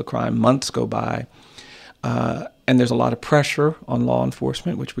solve the crime. Months go by. And there's a lot of pressure on law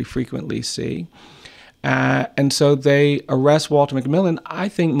enforcement, which we frequently see. And so they arrest Walter McMillian. I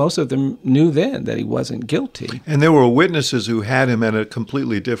think most of them knew then that he wasn't guilty. And there were witnesses who had him at a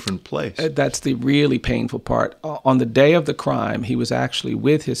completely different place. That's the really painful part. On the day of the crime, he was actually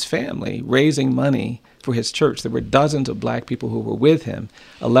with his family raising money for his church. There were dozens of black people who were with him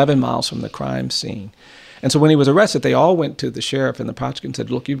 11 miles from the crime scene. And so when he was arrested, they all went to the sheriff and the prosecutor and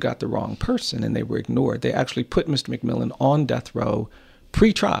said, look, you've got the wrong person. And they were ignored. They actually put Mr. McMillian on death row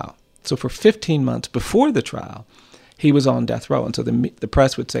pre-trial. So for 15 months before the trial, he was on death row. And so the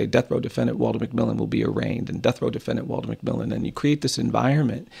press would say, death row defendant Walter McMillian will be arraigned, and death row defendant Walter McMillian. And you create this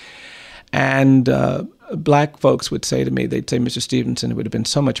environment. And black folks would say to me, they'd say, Mr. Stevenson, it would have been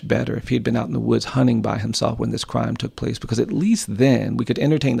so much better if he'd been out in the woods hunting by himself when this crime took place, because at least then we could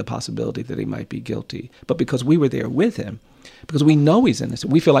entertain the possibility that he might be guilty. But because we were there with him, because we know he's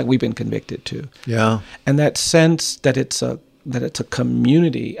innocent, we feel like we've been convicted too. Yeah. And that sense that it's a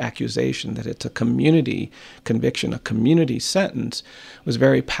community accusation, that it's a community conviction, a community sentence, was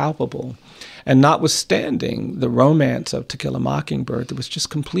very palpable. And notwithstanding the romance of To Kill a Mockingbird, there was just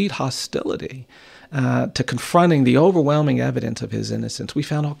complete hostility to confronting the overwhelming evidence of his innocence. We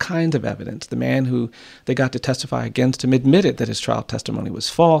found all kinds of evidence. The man who they got to testify against him admitted that his trial testimony was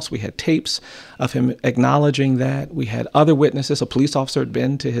false. We had tapes of him acknowledging that. We had other witnesses. A police officer had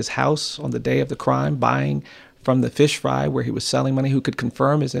been to his house on the day of the crime buying from the fish fry where he was selling money, who could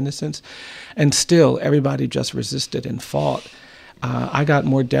confirm his innocence. And still, everybody just resisted and fought. I got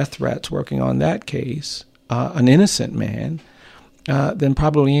more death threats working on that case, an innocent man, than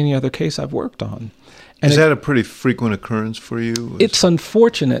probably any other case I've worked on. And Is that a pretty frequent occurrence for you? It's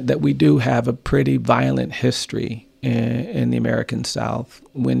unfortunate that we do have a pretty violent history in the American South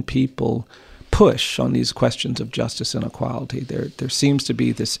when people push on these questions of justice and equality. There seems to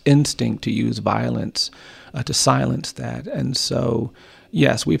be this instinct to use violence to silence that. And so,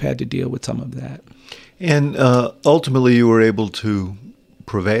 yes, we've had to deal with some of that. And ultimately, you were able to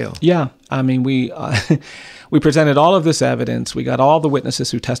prevail. Yeah. I mean, we presented all of this evidence. We got all the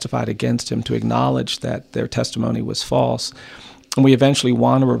witnesses who testified against him to acknowledge that their testimony was false. And we eventually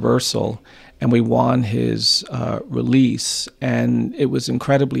won a reversal, and we won his release. And it was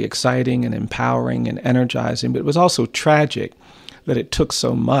incredibly exciting and empowering and energizing. But it was also tragic that it took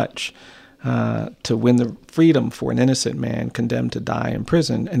so much to win the freedom for an innocent man condemned to die in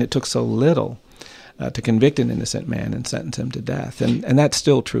prison, and it took so little to convict an innocent man and sentence him to death. And that's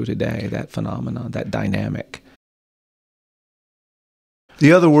still true today, that phenomenon, that dynamic.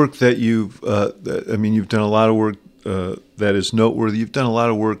 The other work that you've done a lot of work that is noteworthy. You've done a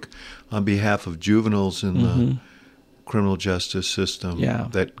lot of work on behalf of juveniles in the criminal justice system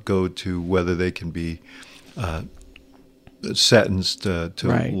that go to whether they can be sentenced to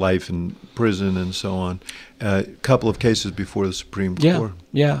life in prison and so on. A couple of cases before the Supreme Court.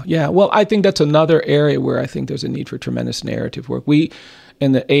 Yeah. Well, I think that's another area where I think there's a need for tremendous narrative work. We,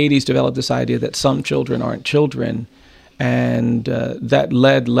 in the 80s, developed this idea that some children aren't children, and that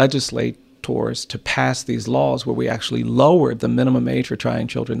led legislators to pass these laws where we actually lowered the minimum age for trying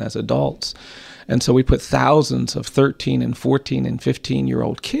children as adults. And so we put thousands of 13 and 14 and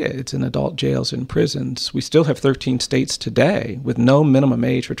 15-year-old kids in adult jails and prisons. We still have 13 states today with no minimum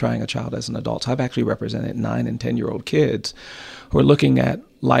age for trying a child as an adult. So I've actually represented 9 and 10-year-old kids who are looking at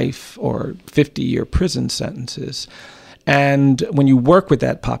life or 50-year prison sentences. And when you work with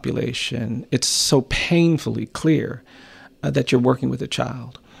that population, it's so painfully clear that you're working with a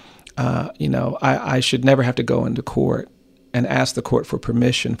child. I should never have to go into court and ask the court for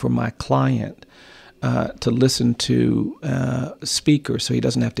permission for my client to listen to speakers so he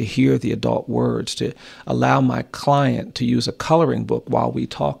doesn't have to hear the adult words, to allow my client to use a coloring book while we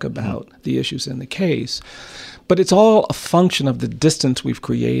talk about the issues in the case. But it's all a function of the distance we've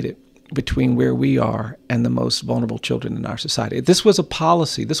created between where we are and the most vulnerable children in our society. This was a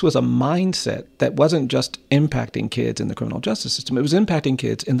policy, this was a mindset that wasn't just impacting kids in the criminal justice system, it was impacting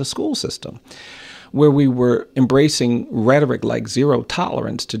kids in the school system, where we were embracing rhetoric like zero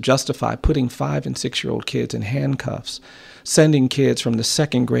tolerance to justify putting 5- and 6-year-old kids in handcuffs, sending kids from the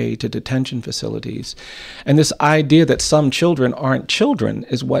second grade to detention facilities. And this idea that some children aren't children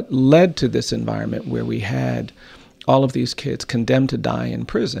is what led to this environment where we had all of these kids condemned to die in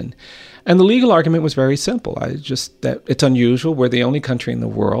prison. And the legal argument was very simple. That it's unusual. We're the only country in the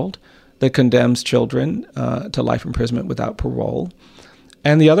world that condemns children to life imprisonment without parole.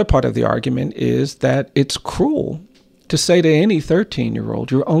 And the other part of the argument is that it's cruel to say to any 13-year-old,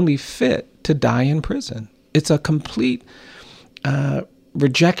 you're only fit to die in prison. It's a complete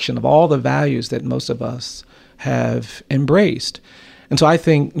rejection of all the values that most of us have embraced. And so I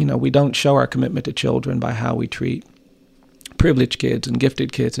think, we don't show our commitment to children by how we treat privileged kids and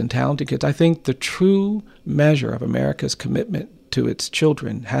gifted kids and talented kids. I think the true measure of America's commitment to its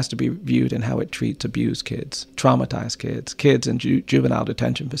children has to be viewed in how it treats abused kids, traumatized kids, kids in juvenile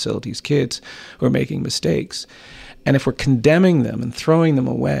detention facilities, kids who are making mistakes. And if we're condemning them and throwing them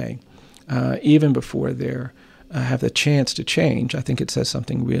away, even before they have the chance to change, I think it says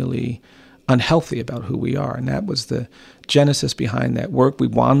something really unhealthy about who we are. And that was the genesis behind that work. We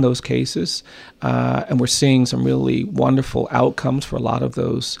won those cases, and we're seeing some really wonderful outcomes for a lot of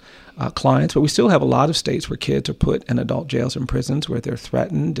those clients. But we still have a lot of states where kids are put in adult jails and prisons where they're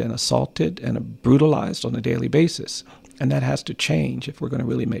threatened and assaulted and brutalized on a daily basis. And that has to change if we're going to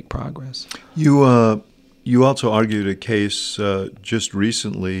really make progress. You also argued a case just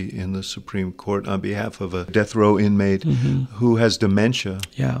recently in the Supreme Court on behalf of a death row inmate who has dementia.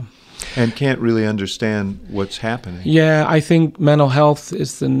 Yeah. And can't really understand what's happening. Yeah, I think mental health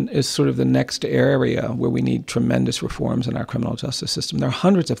is sort of the next area where we need tremendous reforms in our criminal justice system. There are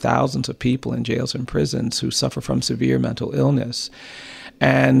hundreds of thousands of people in jails and prisons who suffer from severe mental illness.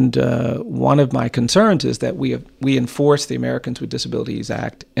 And one of my concerns is that we enforce the Americans with Disabilities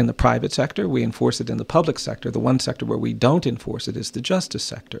Act in the private sector. We enforce it in the public sector. The one sector where we don't enforce it is the justice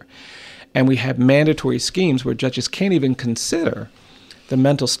sector. And we have mandatory schemes where judges can't even consider the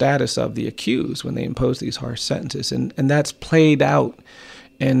mental status of the accused when they impose these harsh sentences. And that's played out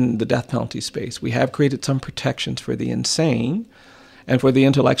in the death penalty space. We have created some protections for the insane and for the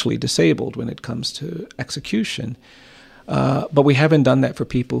intellectually disabled when it comes to execution. But we haven't done that for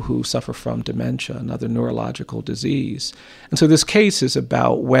people who suffer from dementia, another neurological disease. And so this case is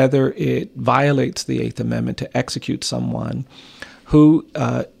about whether it violates the Eighth Amendment to execute someone who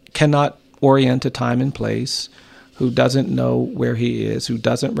cannot orient to time and place, who doesn't know where he is, who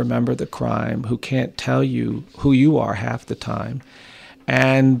doesn't remember the crime, who can't tell you who you are half the time.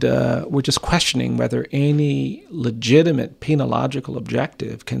 And we're just questioning whether any legitimate penological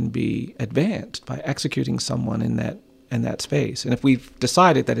objective can be advanced by executing someone in that space. And if we've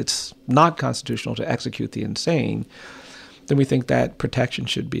decided that it's not constitutional to execute the insane, then we think that protection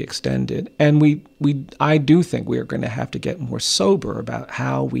should be extended. And I do think we are going to have to get more sober about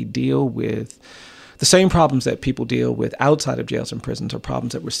how we deal with the same problems that people deal with outside of jails and prisons are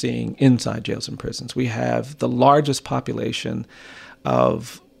problems that we're seeing inside jails and prisons. We have the largest population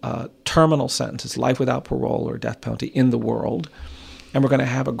of terminal sentences, life without parole or death penalty in the world. And we're going to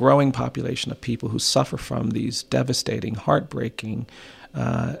have a growing population of people who suffer from these devastating, heartbreaking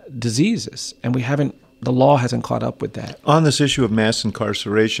diseases. And the law hasn't caught up with that. On this issue of mass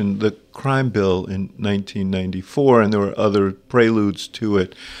incarceration, the crime bill in 1994, and there were other preludes to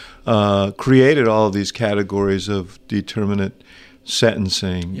it, created all of these categories of determinate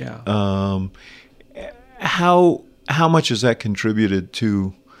sentencing. Yeah. How much has that contributed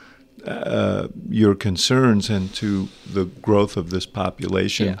to your concerns and to the growth of this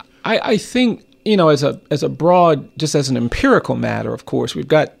population? Yeah. I think, as a broad, just as an empirical matter, of course, we've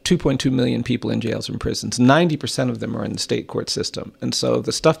got 2.2 million people in jails and prisons. 90% of them are in the state court system. And so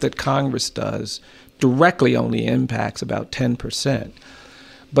the stuff that Congress does directly only impacts about 10%.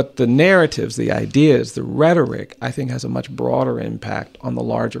 But the narratives, the ideas, the rhetoric, I think has a much broader impact on the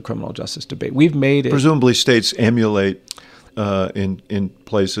larger criminal justice debate. We've made it... Presumably states emulate in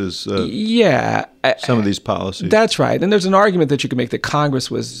places. Yeah. Some of these policies. That's right. And there's an argument that you could make that Congress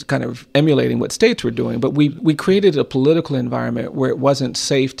was kind of emulating what states were doing, but we created a political environment where it wasn't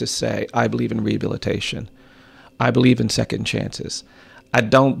safe to say, I believe in rehabilitation. I believe in second chances. I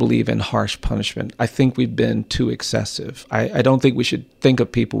don't believe in harsh punishment. I think we've been too excessive. I don't think we should think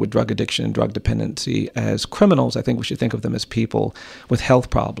of people with drug addiction and drug dependency as criminals. I think we should think of them as people with health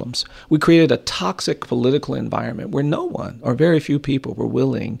problems. We created a toxic political environment where no one or very few people were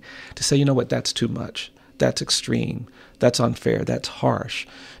willing to say, you know what, that's too much. That's extreme. That's unfair. That's harsh.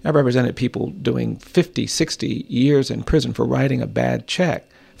 I represented people doing 50, 60 years in prison for writing a bad check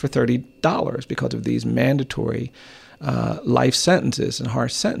for $30 because of these mandatory life sentences and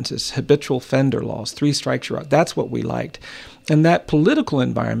harsh sentences, habitual offender laws, 3 strikes you're out. That's what we liked. And that political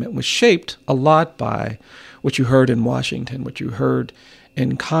environment was shaped a lot by what you heard in Washington, what you heard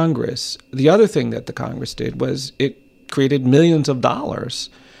in Congress. The other thing that the Congress did was it created millions of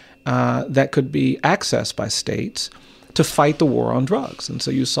dollars that could be accessed by states to fight the war on drugs. And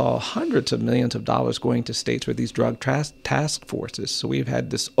so you saw hundreds of millions of dollars going to states with these drug task forces. So we've had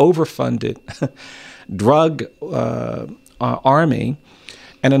this overfunded drug army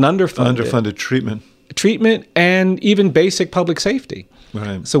and an underfunded treatment and even basic public safety.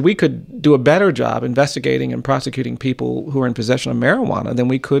 Right. So we could do a better job investigating and prosecuting people who are in possession of marijuana than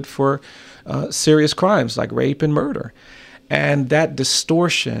we could for serious crimes like rape and murder. And that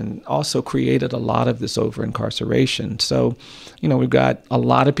distortion also created a lot of this over-incarceration. So, we've got a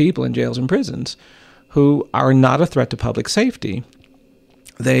lot of people in jails and prisons who are not a threat to public safety.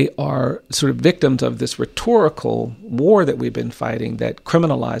 They are sort of victims of this rhetorical war that we've been fighting that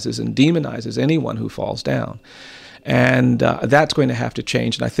criminalizes and demonizes anyone who falls down. And that's going to have to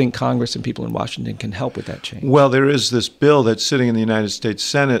change. And I think Congress and people in Washington can help with that change. Well, there is this bill that's sitting in the United States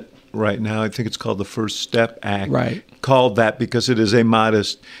Senate right now. I think it's called the First Step Act. Right. Called that because it is a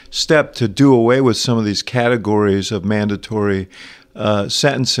modest step to do away with some of these categories of mandatory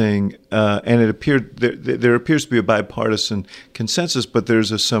sentencing, and it appeared there appears to be a bipartisan consensus, but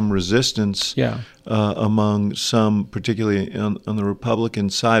there's some resistance among some, particularly on the Republican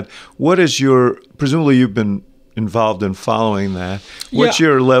side. What is presumably you've been involved in following that. What's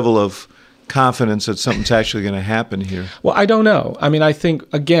your level of confidence that something's actually going to happen here? Well, I don't know. I mean, I think,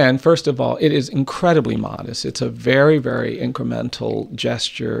 again, first of all, it is incredibly modest. It's a very, very incremental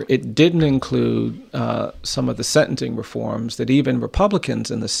gesture. It didn't include some of the sentencing reforms that even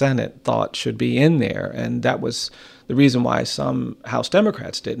Republicans in the Senate thought should be in there. And that was the reason why some House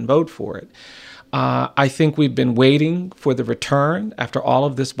Democrats didn't vote for it. I think we've been waiting for the return after all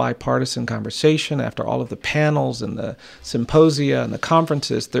of this bipartisan conversation, after all of the panels and the symposia and the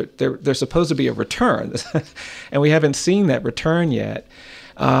conferences. There's supposed to be a return, and we haven't seen that return yet.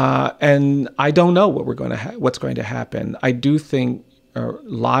 And I don't know what's going to happen. I do think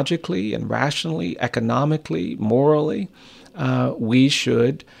logically and rationally, economically, morally, we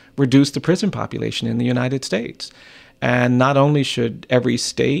should reduce the prison population in the United States. And not only should every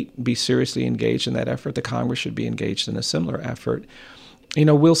state be seriously engaged in that effort, the Congress should be engaged in a similar effort.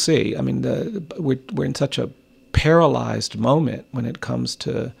 We'll see. I mean, we're in such a paralyzed moment when it comes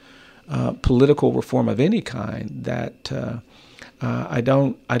to political reform of any kind that I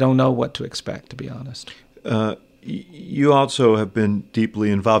don't know what to expect, to be honest. You also have been deeply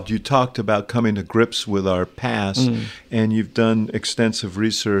involved. You talked about coming to grips with our past, and you've done extensive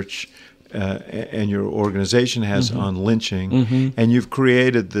research and your organization has on lynching, and you've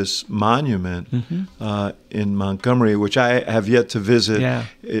created this monument in Montgomery, which I have yet to visit. Yeah.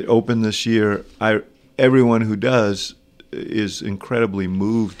 It opened this year. Everyone who does is incredibly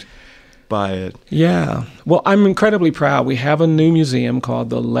moved by it. Yeah. Well, I'm incredibly proud. We have a new museum called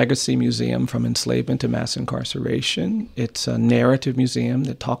the Legacy Museum from Enslavement to Mass Incarceration. It's a narrative museum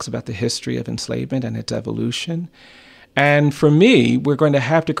that talks about the history of enslavement and its evolution. And for me, we're going to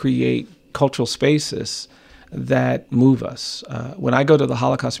have to create cultural spaces that move us. When I go to the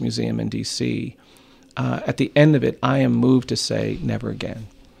Holocaust Museum in D.C., at the end of it, I am moved to say, never again.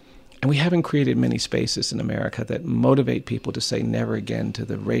 And we haven't created many spaces in America that motivate people to say never again to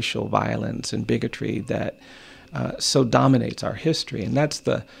the racial violence and bigotry that so dominates our history. And that's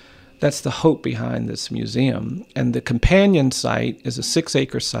the hope behind this museum. And the companion site is a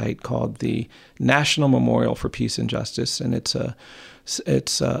 6-acre site called the National Memorial for Peace and Justice, and it's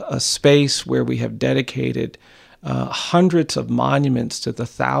a space where we have dedicated hundreds of monuments to the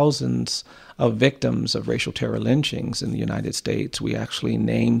thousands of victims of racial terror lynchings in the United States. We actually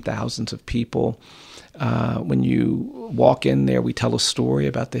name thousands of people. When you walk in there, we tell a story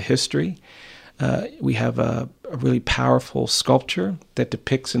about the history. We have a really powerful sculpture that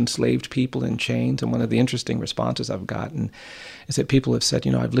depicts enslaved people in chains. And one of the interesting responses I've gotten is that people have said,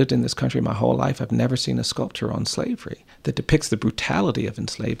 I've lived in this country my whole life. I've never seen a sculpture on slavery that depicts the brutality of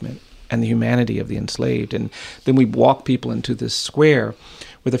enslavement and the humanity of the enslaved. And then we walk people into this square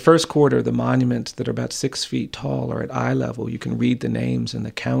where the first quarter, the monuments that are about 6 feet tall are at eye level. You can read the names and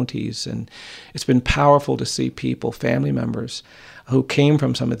the counties. And it's been powerful to see people, family members, who came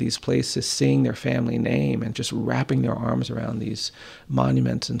from some of these places, seeing their family name and just wrapping their arms around these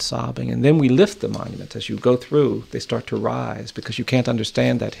monuments and sobbing. And then we lift the monuments. As you go through, they start to rise, because you can't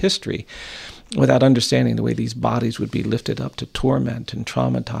understand that history without understanding the way these bodies would be lifted up to torment and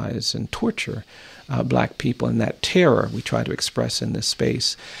traumatize and torture Black people, and that terror we try to express in this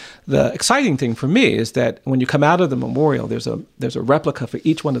space. The exciting thing for me is that when you come out of the memorial, there's a replica for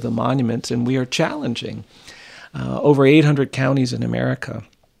each one of the monuments, and we are challenging over 800 counties in America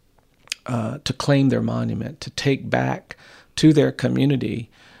to claim their monument, to take back to their community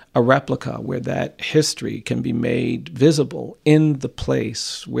a replica where that history can be made visible in the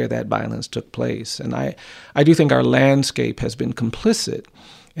place where that violence took place. And I do think our landscape has been complicit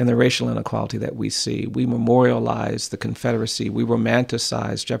in the racial inequality that we see. We memorialize the Confederacy. We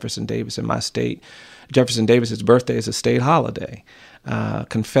romanticize Jefferson Davis. In my state, Jefferson Davis's birthday is a state holiday.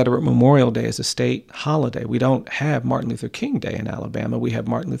 Confederate Memorial Day is a state holiday. We don't have Martin Luther King Day in Alabama. We have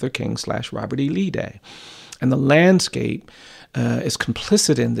Martin Luther King / Robert E. Lee Day. And the landscape is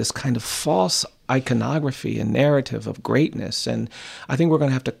complicit in this kind of false iconography and narrative of greatness. And I think we're going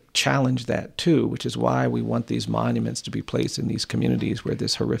to have to challenge that too, which is why we want these monuments to be placed in these communities where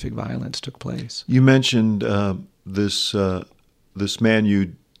this horrific violence took place. You mentioned this man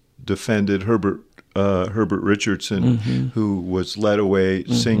you defended, Herbert Richardson, who was led away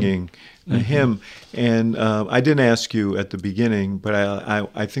singing a hymn. And I didn't ask you at the beginning, but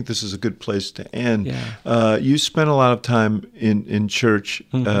I think this is a good place to end. Yeah. You spent a lot of time in church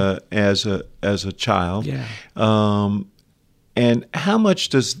as a child. Yeah. And how much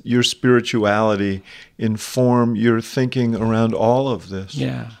does your spirituality inform your thinking around all of this?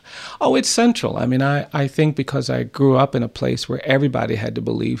 Yeah. Oh, it's central. I mean, I think because I grew up in a place where everybody had to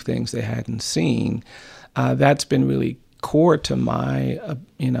believe things they hadn't seen, that's been really core to my,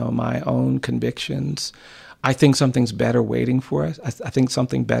 my own convictions. I think something's better waiting for us. I think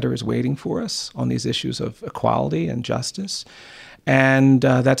something better is waiting for us on these issues of equality and justice. And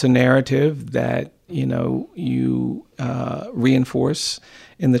that's a narrative that, you reinforce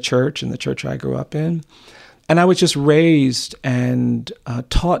in the church I grew up in. And I was just raised and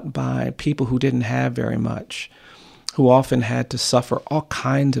taught by people who didn't have very much, who often had to suffer all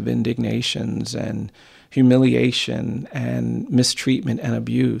kinds of indignations and humiliation and mistreatment and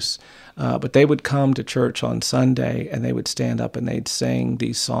abuse. But they would come to church on Sunday and they would stand up and they'd sing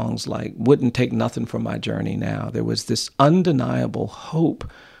these songs like, "Wouldn't take nothing from my journey now." There was this undeniable hope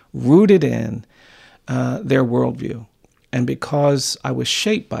rooted in their worldview. And because I was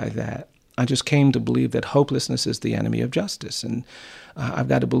shaped by that, I just came to believe that hopelessness is the enemy of justice. And I've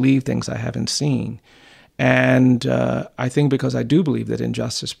got to believe things I haven't seen. And I think because I do believe that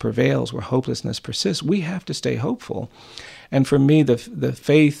injustice prevails where hopelessness persists, we have to stay hopeful. And for me, the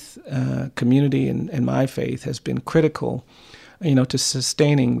faith community and my faith has been critical, to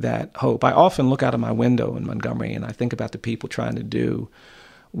sustaining that hope. I often look out of my window in Montgomery and I think about the people trying to do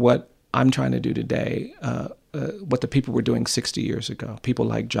what I'm trying to do today, what the people were doing 60 years ago. People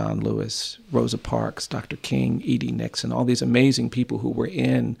like John Lewis, Rosa Parks, Dr. King, E.D. Nixon, all these amazing people who were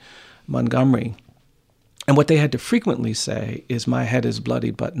in Montgomery. And what they had to frequently say is, "My head is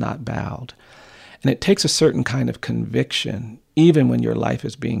bloody but not bowed." And it takes a certain kind of conviction, even when your life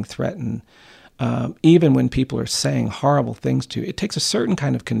is being threatened, even when people are saying horrible things to you. It takes a certain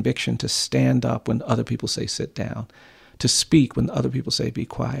kind of conviction to stand up when other people say sit down, to speak when other people say be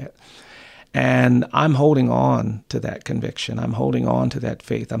quiet. And I'm holding on to that conviction. I'm holding on to that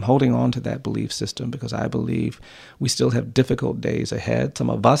faith. I'm holding on to that belief system because I believe we still have difficult days ahead. Some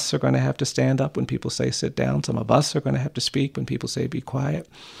of us are going to have to stand up when people say sit down. Some of us are going to have to speak when people say be quiet.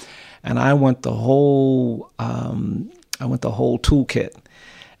 And I want the whole toolkit.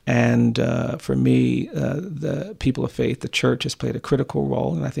 And for me, the people of faith, the church has played a critical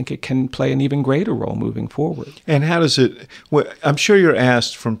role, and I think it can play an even greater role moving forward. And how does it, I'm sure you're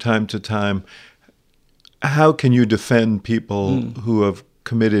asked from time to time, how can you defend people who have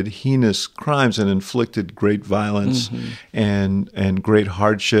committed heinous crimes and inflicted great violence and great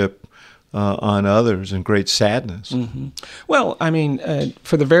hardship on others and great sadness? Well, I mean,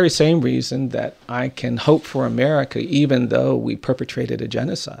 for the very same reason that I can hope for America, even though we perpetrated a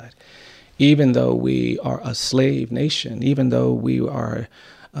genocide, even though we are a slave nation, even though we are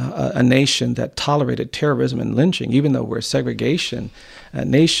a nation that tolerated terrorism and lynching, even though we're a segregation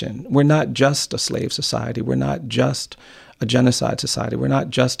nation. We're not just a slave society. We're not just a genocide society. We're not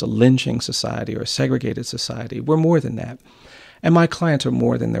just a lynching society or a segregated society. We're more than that. And my clients are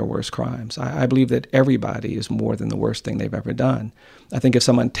more than their worst crimes. I believe that everybody is more than the worst thing they've ever done. I think if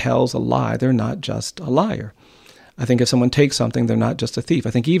someone tells a lie, they're not just a liar. I think if someone takes something, they're not just a thief.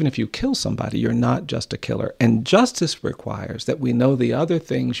 I think even if you kill somebody, you're not just a killer. And justice requires that we know the other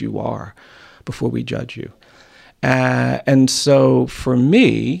things you are before we judge you. And so for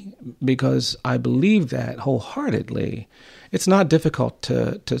me, because I believe that wholeheartedly, it's not difficult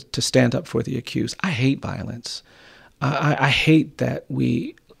to stand up for the accused. I hate violence. I hate that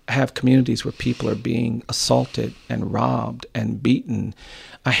we have communities where people are being assaulted and robbed and beaten.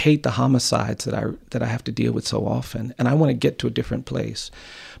 I hate the homicides that I have to deal with so often, and I want to get to a different place.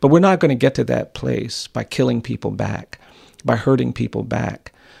 But we're not going to get to that place by killing people back, by hurting people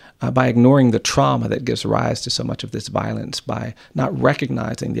back, by ignoring the trauma that gives rise to so much of this violence, by not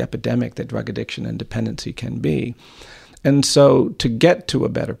recognizing the epidemic that drug addiction and dependency can be. And so to get to a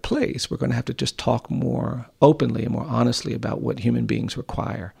better place, we're going to have to just talk more openly and more honestly about what human beings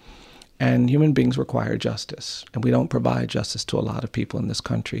require. And human beings require justice. And we don't provide justice to a lot of people in this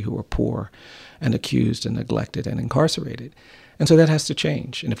country who are poor and accused and neglected and incarcerated. And so that has to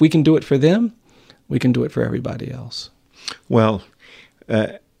change. And if we can do it for them, we can do it for everybody else. Well,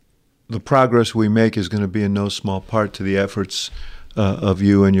 the progress we make is going to be in no small part to the efforts of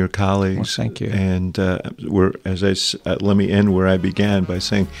you and your colleagues. Well, thank you. And let me end where I began by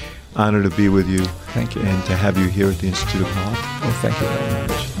saying, honor to be with you. Thank you. And to have you here at the Institute of Politics. Well, thank you very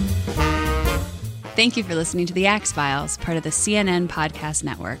much. Thank you for listening to The Axe Files, part of the CNN Podcast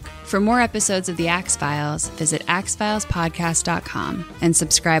Network. For more episodes of The Axe Files, visit axefilespodcast.com and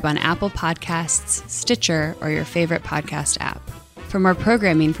subscribe on Apple Podcasts, Stitcher, or your favorite podcast app. For more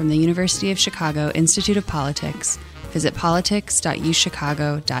programming from the University of Chicago Institute of Politics, visit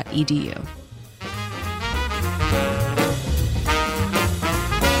politics.uchicago.edu.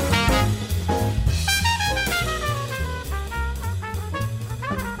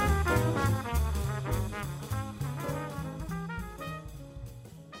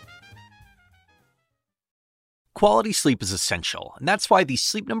 Quality sleep is essential, and that's why the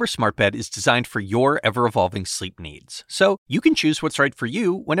Sleep Number Smart Bed is designed for your ever-evolving sleep needs. So you can choose what's right for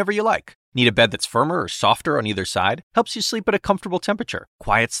you whenever you like. Need a bed that's firmer or softer on either side? Helps you sleep at a comfortable temperature.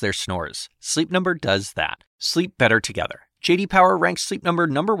 Quiets their snores. Sleep Number does that. Sleep better together. J.D. Power ranks Sleep Number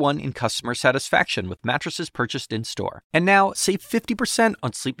 #1 in customer satisfaction with mattresses purchased in-store. And now, save 50%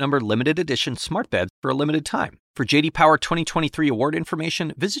 on Sleep Number limited edition smart beds for a limited time. For J.D. Power 2023 award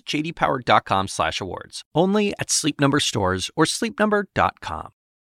information, visit jdpower.com/awards. Only at Sleep Number stores or sleepnumber.com.